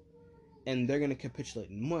them, and they're going to capitulate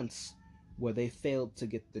in months, where they failed to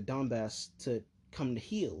get the Donbass to come to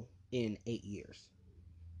heel in 8 years.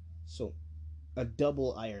 So a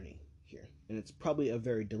double irony here, and it's probably a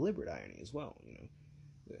very deliberate irony as well.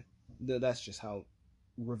 That's just how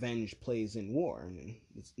revenge plays in war, and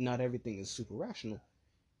it's not everything is super rational.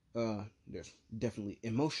 There's definitely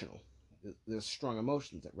emotional. There's strong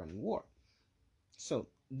emotions that run in war. So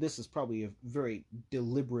this is probably a very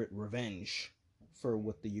deliberate revenge for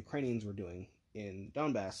what the Ukrainians were doing in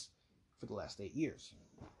Donbass for the last 8 years.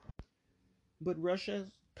 But Russia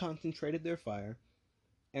concentrated their fire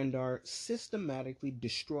and are systematically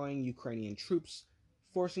destroying Ukrainian troops,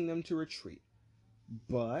 forcing them to retreat.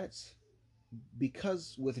 But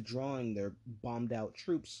because withdrawing their bombed out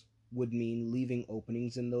troops would mean leaving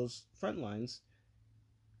openings in those front lines,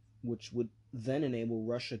 which would then enable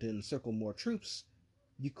Russia to encircle more troops,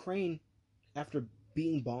 Ukraine, after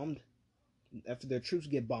being bombed, after their troops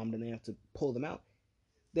get bombed and they have to pull them out,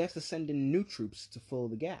 they have to send in new troops to fill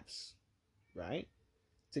the gaps, right?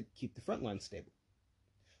 To keep the front line stable.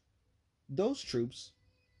 Those troops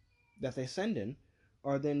that they send in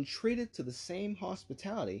are then treated to the same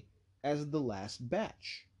hospitality as the last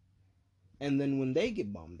batch. And then when they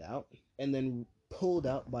get bombed out and then pulled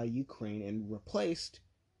out by Ukraine and replaced,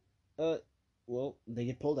 they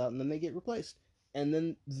get pulled out and then they get replaced. And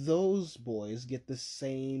then those boys get the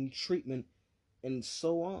same treatment and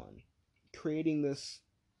so on, creating this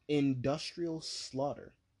industrial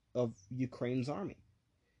slaughter of Ukraine's army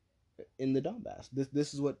in the Donbass.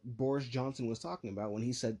 This is what Boris Johnson was talking about when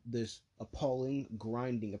he said this appalling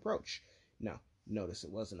grinding approach. Now, notice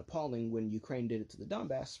it wasn't appalling when Ukraine did it to the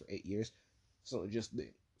Donbass for 8 years, so just the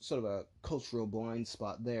sort of a cultural blind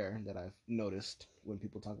spot there that I've noticed when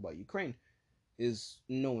people talk about Ukraine is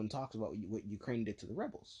no one talks about what Ukraine did to the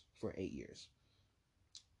rebels for 8 years.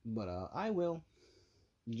 But I will,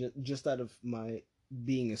 just out of my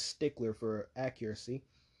being a stickler for accuracy.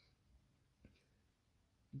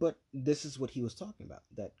 But this is what he was talking about,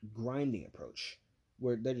 that grinding approach,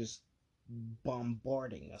 where they're just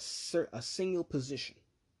bombarding a single position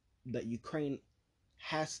that Ukraine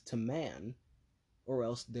has to man, or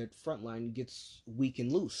else their front line gets weak and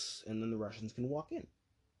loose, and then the Russians can walk in.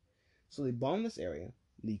 So they bomb this area.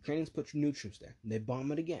 The Ukrainians put new troops there. They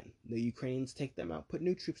bomb it again. The Ukrainians take them out, put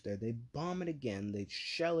new troops there. They bomb it again. They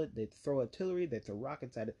shell it. They throw artillery. They throw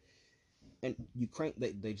rockets at it. And Ukraine,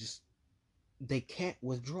 they can't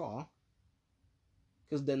withdraw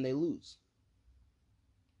because then they lose.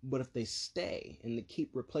 But if they stay and they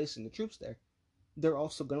keep replacing the troops there, they're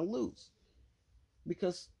also going to lose.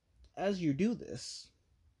 Because as you do this,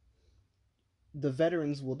 the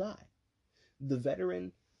veterans will die. The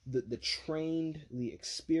veteran, the trained, the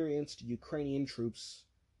experienced Ukrainian troops,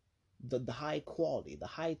 the high quality, the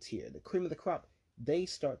high tier, the cream of the crop, they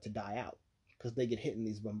start to die out because they get hit in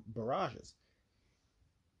these barrages.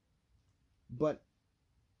 But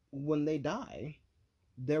when they die,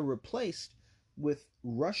 they're replaced with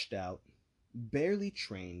rushed out, barely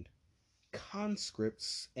trained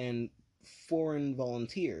conscripts and foreign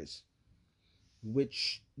volunteers,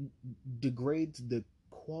 which degrades the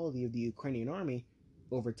quality of the Ukrainian army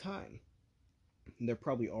over time. They're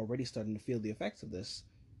probably already starting to feel the effects of this,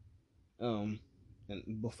 and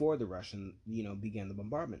before the Russian, began the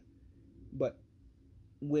bombardment. But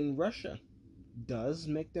when Russia does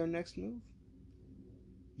make their next move,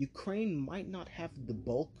 Ukraine might not have the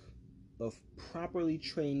bulk of properly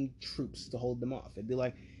trained troops to hold them off. It'd be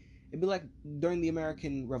like during the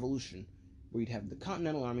American Revolution, where you'd have the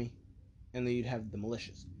Continental Army, and then you'd have the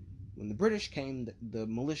militias. When the British came, the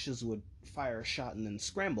militias would fire a shot and then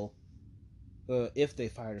scramble, if they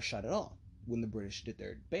fired a shot at all, when the British did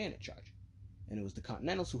their bayonet charge. And it was the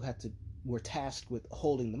Continentals who were tasked with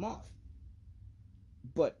holding them off.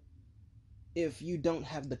 But if you don't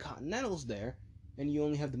have the Continentals there, and you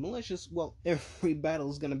only have the militias, well, every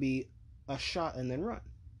battle is going to be a shot and then run.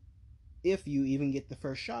 If you even get the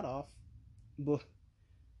first shot off, but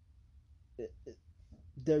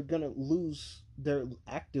they're going to lose. They're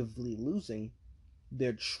actively losing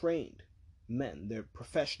their trained men, their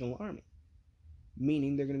professional army,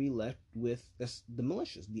 meaning they're going to be left with the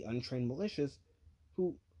militias, the untrained militias,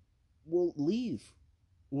 who will leave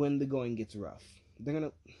when the going gets rough. They're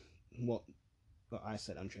going to, I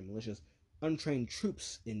said untrained militias, untrained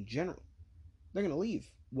troops in general. They're going to leave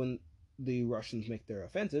when the Russians make their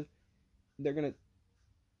offensive.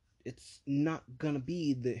 It's not going to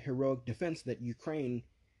be the heroic defense that Ukraine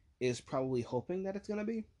is probably hoping that it's going to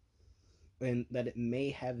be, and that it may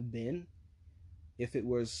have been if it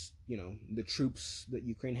was, the troops that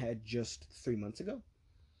Ukraine had just 3 months ago.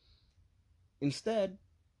 Instead,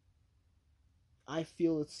 I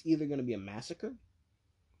feel it's either going to be a massacre,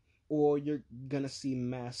 or you're going to see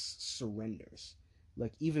mass surrenders.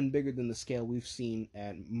 Like, even bigger than the scale we've seen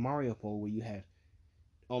at Mariupol, where you had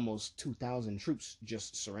almost 2,000 troops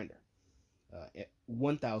just surrender.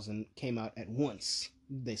 1,000 came out at once.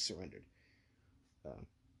 They surrendered.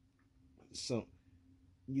 So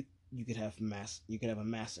you could have a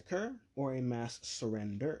massacre or a mass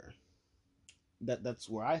surrender. That's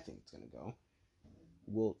where I think it's going to go.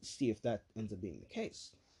 We'll see if that ends up being the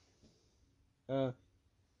case. And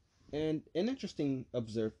an interesting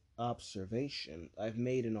observation I've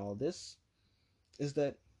made in all this is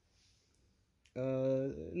that,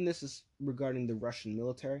 and this is regarding the Russian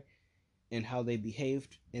military and how they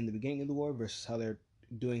behaved in the beginning of the war versus how they're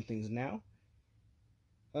doing things now.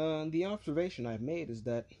 The observation I've made is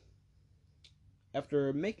that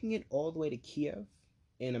after making it all the way to Kiev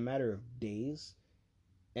in a matter of days,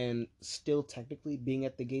 and still technically being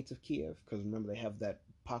at the gates of Kiev, because remember they have that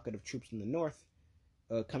pocket of troops in the north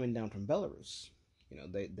coming down from Belarus.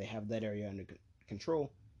 They have that area under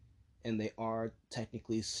control, and they are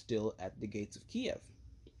technically still at the gates of Kiev,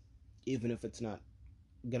 even if it's not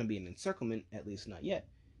going to be an encirclement, at least not yet,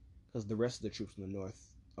 because the rest of the troops in the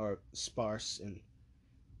north are sparse and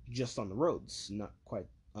just on the roads, not quite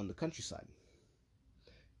on the countryside.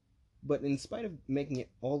 But in spite of making it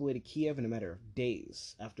all the way to Kiev in a matter of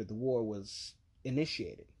days after the war was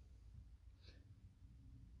initiated,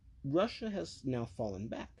 Russia has now fallen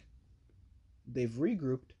back. They've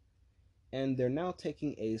regrouped, and they're now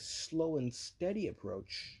taking a slow and steady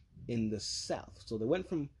approach in the south. So they went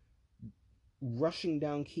from rushing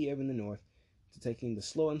down Kiev in the north to taking the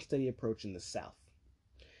slow and steady approach in the south.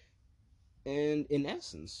 And in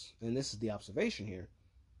essence, and this is the observation here,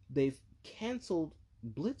 they've canceled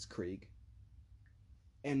Blitzkrieg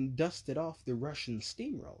and dusted off the Russian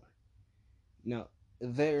steamroller. Now,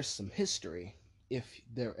 there's some history, if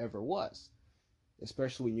there ever was,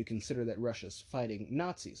 especially when you consider that Russia's fighting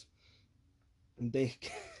Nazis. They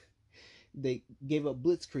they gave up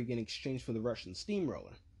Blitzkrieg in exchange for the Russian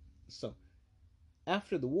steamroller. So,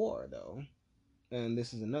 after the war, though, and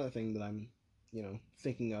this is another thing that I'm,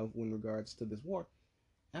 thinking of in regards to this war,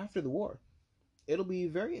 after the war, it'll be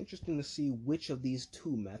very interesting to see which of these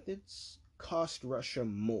two methods cost Russia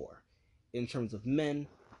more in terms of men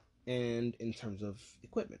and in terms of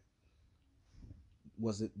equipment.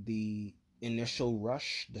 Was it the initial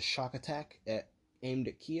rush, the shock attack aimed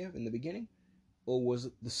at Kiev in the beginning? Or was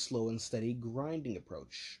it the slow and steady grinding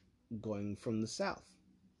approach going from the south?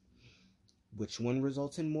 Which one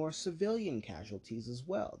results in more civilian casualties as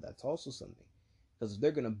well? That's also something. Because if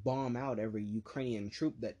they're going to bomb out every Ukrainian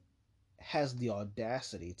troop that has the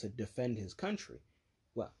audacity to defend his country,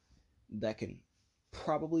 well, that can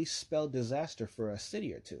probably spell disaster for a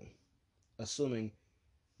city or two, assuming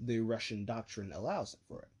the Russian doctrine allows it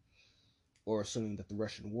for it, or assuming that the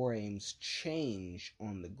Russian war aims change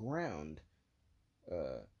on the ground.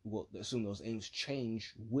 We'll assume those aims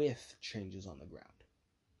change with changes on the ground,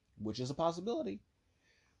 which is a possibility,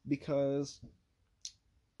 because,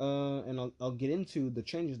 and I'll get into the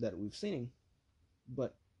changes that we've seen,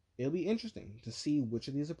 but it'll be interesting to see which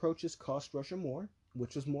of these approaches cost Russia more,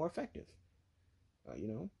 which was more effective.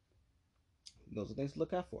 Those are things to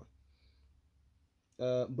look out for.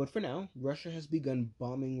 But for now, Russia has begun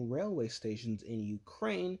bombing railway stations in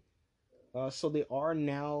Ukraine, so they are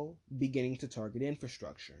now beginning to target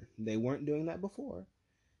infrastructure. They weren't doing that before,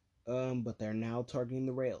 but they're now targeting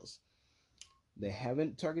the rails. They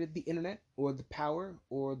haven't targeted the internet, or the power,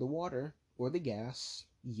 or the water, or the gas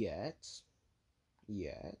yet.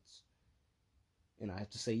 And I have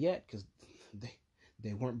to say yet, because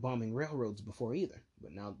they weren't bombing railroads before either,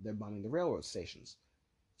 but now they're bombing the railroad stations.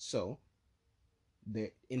 So,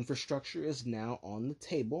 the infrastructure is now on the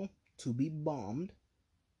table to be bombed,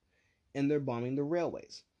 and they're bombing the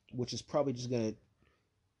railways, which is probably just going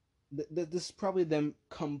to... This is probably them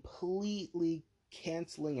completely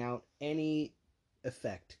canceling out any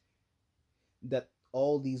effect that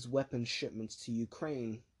all these weapons shipments to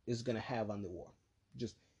Ukraine is going to have on the war.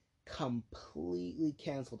 Just completely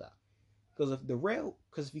canceled out.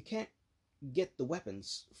 Because if you can't get the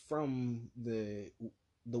weapons from the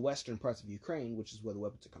western parts of Ukraine, which is where the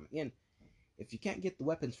weapons are coming in, if you can't get the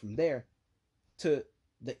weapons from there to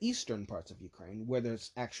the eastern parts of Ukraine, where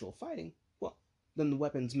there's actual fighting, well, then the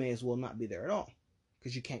weapons may as well not be there at all,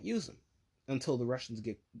 because you can't use them until the Russians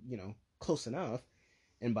get, close enough,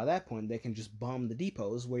 and by that point, they can just bomb the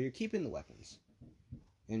depots where you're keeping the weapons.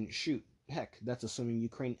 And shoot, heck, that's assuming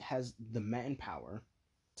Ukraine has the manpower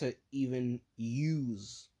to even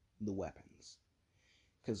use the weapons.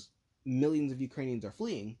 Because millions of Ukrainians are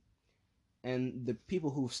fleeing, and the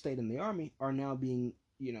people who've stayed in the army are now being,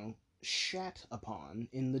 shat upon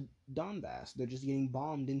in the Donbass. They're just getting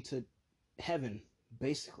bombed into heaven,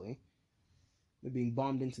 basically. They're being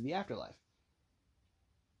bombed into the afterlife.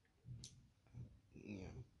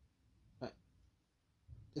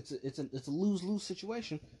 It's a lose-lose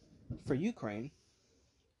situation for Ukraine,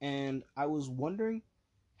 and I was wondering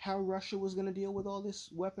how Russia was going to deal with all these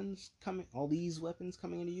weapons coming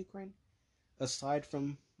into Ukraine, aside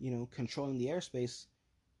from controlling the airspace,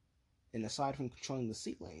 and aside from controlling the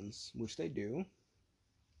sea lanes, which they do.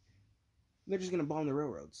 They're just going to bomb the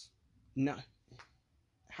railroads. Now,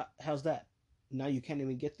 how's that? now you can't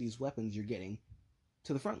even get these weapons you're getting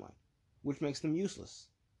to the front line, which makes them useless.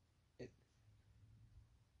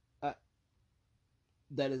 Uh,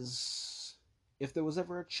 that is, if there was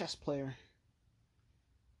ever a chess player,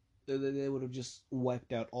 they would have just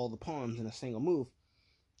wiped out all the pawns in a single move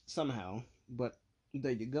somehow. But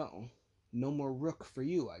there you go. No more rook for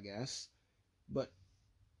you, I guess. But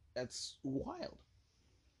that's wild.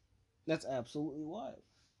 That's absolutely wild.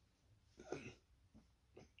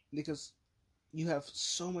 Because you have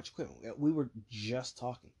so much equipment. We were just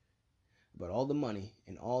talking about all the money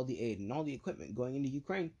and all the aid and all the equipment going into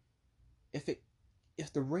Ukraine. If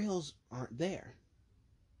the rails aren't there,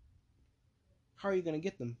 how are you going to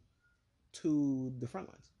get them to the front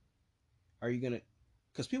lines? Are you going to...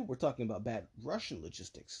 Because people were talking about bad Russian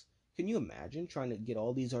logistics. Can you imagine trying to get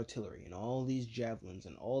all these artillery and all these javelins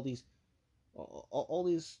and all these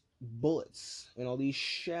bullets and all these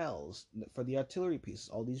shells for the artillery pieces,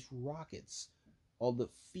 all these rockets, all the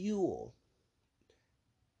fuel,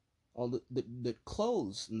 all the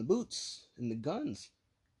clothes and the boots and the guns,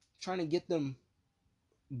 trying to get them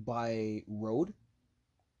by road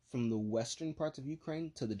from the western parts of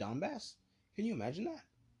Ukraine to the Donbass? Can you imagine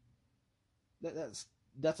that?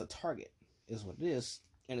 That's a target, is what it is,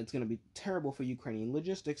 and it's going to be terrible for Ukrainian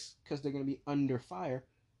logistics because they're going to be under fire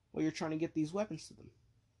while you're trying to get these weapons to them.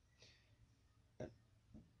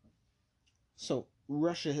 So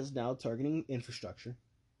Russia is now targeting infrastructure,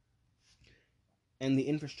 and the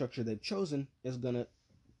infrastructure they've chosen is going to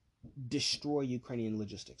destroy Ukrainian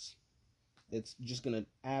logistics. It's just going to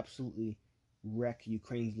absolutely wreck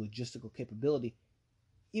Ukraine's logistical capability,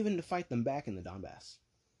 even to fight them back in the Donbass.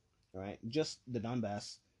 All right, just the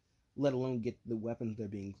Donbass, let alone get the weapons they're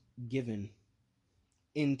being given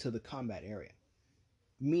into the combat area.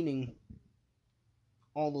 Meaning,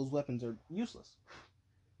 all those weapons are useless.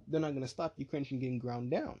 They're not going to stop Ukraine from getting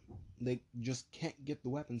ground down. They just can't get the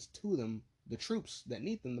weapons to them, the troops that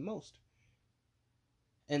need them the most.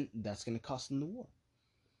 And that's going to cost them the war.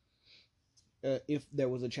 If there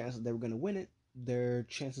was a chance that they were going to win it, their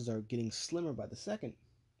chances are getting slimmer by the second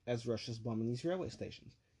as Russia's bombing these railway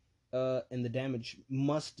stations. And the damage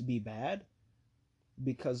must be bad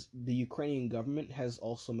because the Ukrainian government has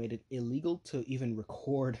also made it illegal to even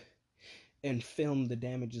record and film the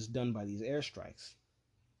damages done by these airstrikes.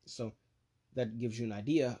 So that gives you an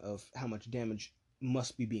idea of how much damage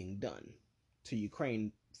must be being done to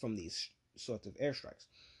Ukraine from these sorts of airstrikes.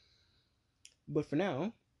 But for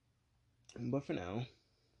now,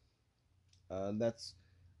 that's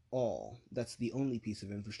all. That's the only piece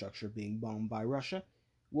of infrastructure being bombed by Russia.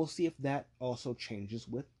 We'll see if that also changes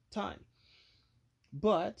with time.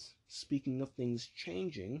 But speaking of things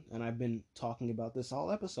changing, and I've been talking about this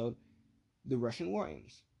all episode, the Russian war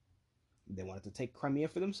aims. They wanted to take Crimea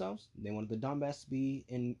for themselves. They wanted the Donbass to be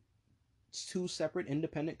in two separate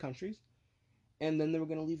independent countries. And then they were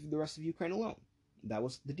going to leave the rest of Ukraine alone. That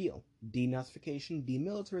was the deal. Denazification,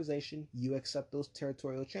 demilitarization, you accept those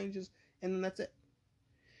territorial changes, and then that's it.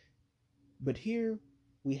 But here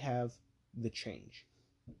we have the change.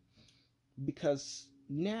 Because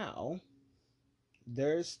now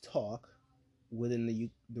there's talk within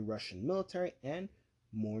the Russian military and,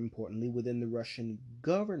 more importantly, within the Russian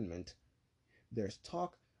government. There's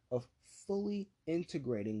talk of fully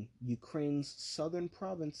integrating Ukraine's southern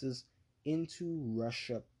provinces into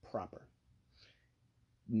Russia proper.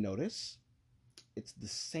 Notice, it's the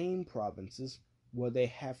same provinces where they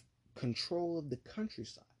have control of the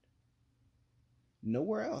countryside.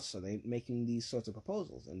 Nowhere else are they making these sorts of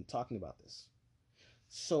proposals and talking about this.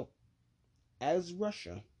 So, as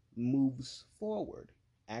Russia moves forward,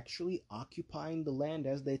 actually occupying the land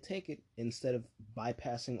as they take it instead of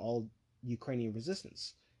bypassing all Ukrainian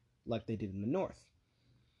resistance like they did in the north,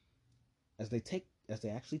 as they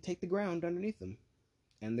actually take the ground underneath them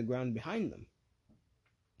and the ground behind them,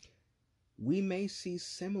 we may see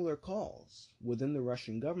similar calls within the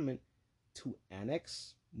Russian government to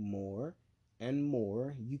annex more and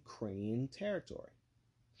more Ukrainian territory.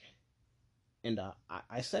 And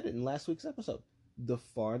I said it in last week's episode. The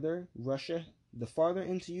farther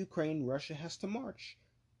into Ukraine Russia has to march,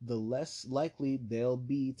 the less likely they'll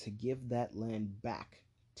be to give that land back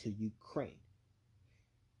to Ukraine.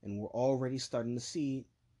 And we're already starting to see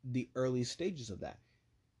the early stages of that.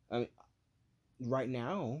 I mean, right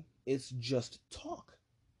now, it's just talk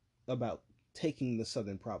about taking the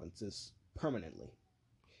southern provinces permanently.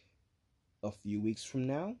 A few weeks from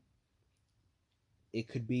now, it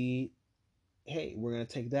could be, hey, we're going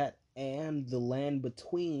to take that and the land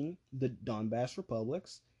between the Donbass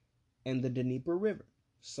republics and the Dnieper River.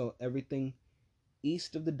 So everything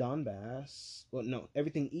east of the Donbass,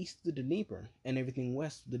 everything east of the Dnieper and everything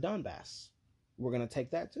west of the Donbass we're going to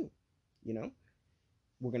take that too. You know,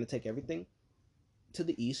 we're going to take everything to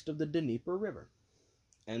the east of the Dnieper River.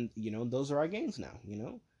 And, those are our gains now,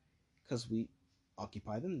 because we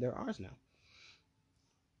occupy them. They're ours now.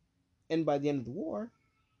 And by the end of the war,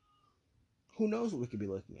 who knows what we could be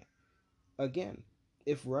looking at? Again,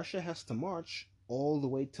 if Russia has to march all the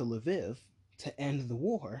way to Lviv to end the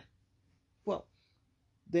war, well,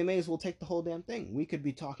 they may as well take the whole damn thing. We could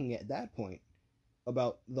be talking at that point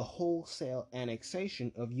about the wholesale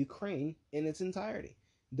annexation of Ukraine in its entirety.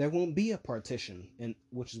 There won't be a partition, and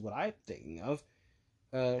which is what I'm thinking of.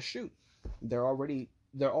 Shoot, they're already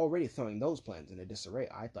throwing those plans into disarray.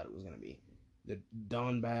 I thought it was going to be the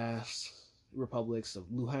Donbass republics of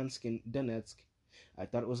Luhansk and Donetsk. I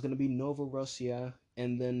thought it was going to be Novorossiya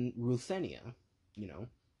and then Ruthenia,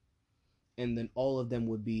 and then all of them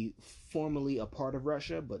would be formally a part of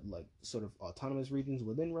Russia, but like sort of autonomous regions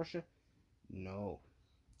within Russia. No,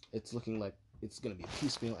 it's looking like it's going to be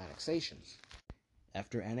piecemeal annexations.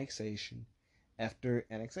 After annexation,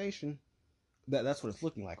 that's what it's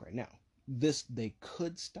looking like right now. This, they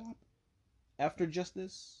could stop after just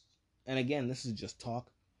this. And again, this is just talk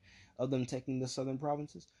of them taking the southern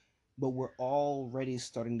provinces. But we're already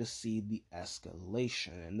starting to see the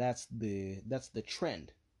escalation. And that's the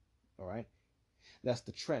trend. All right? That's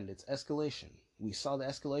the trend. It's escalation. We saw the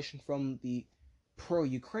escalation from the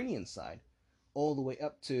pro-Ukrainian side all the way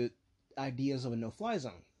up to ideas of a no-fly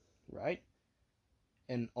zone, right?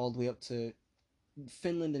 And all the way up to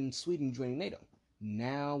Finland and Sweden joining NATO.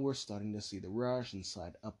 Now we're starting to see the Russian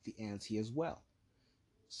side up the ante as well.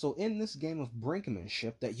 So in this game of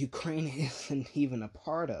brinkmanship that Ukraine isn't even a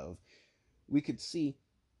part of, we could see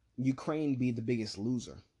Ukraine be the biggest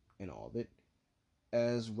loser in all of it,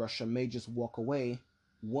 as Russia may just walk away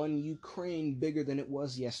one Ukraine bigger than it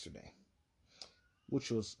was yesterday,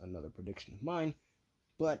 which was another prediction of mine,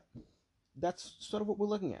 but that's sort of what we're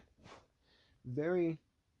looking at. Very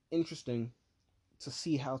interesting to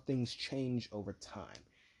see how things change over time,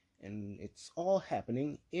 and it's all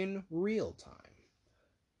happening in real time.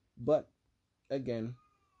 But again,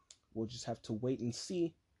 we'll just have to wait and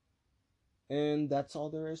see, and that's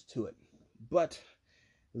all there is to it. But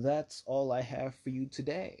that's all I have for you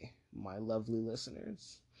today, my lovely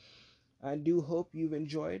listeners. I do hope you've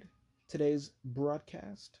enjoyed today's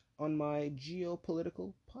broadcast on my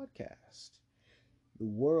geopolitical podcast. The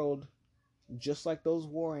world, just like those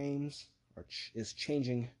war aims, is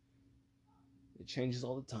changing. It changes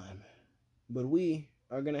all the time. But we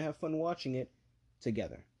are going to have fun watching it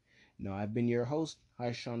together. Now, I've been your host,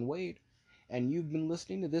 Sean Wade, and you've been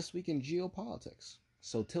listening to This Week in Geopolitics.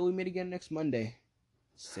 So till we meet again next Monday,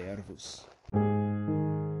 servus.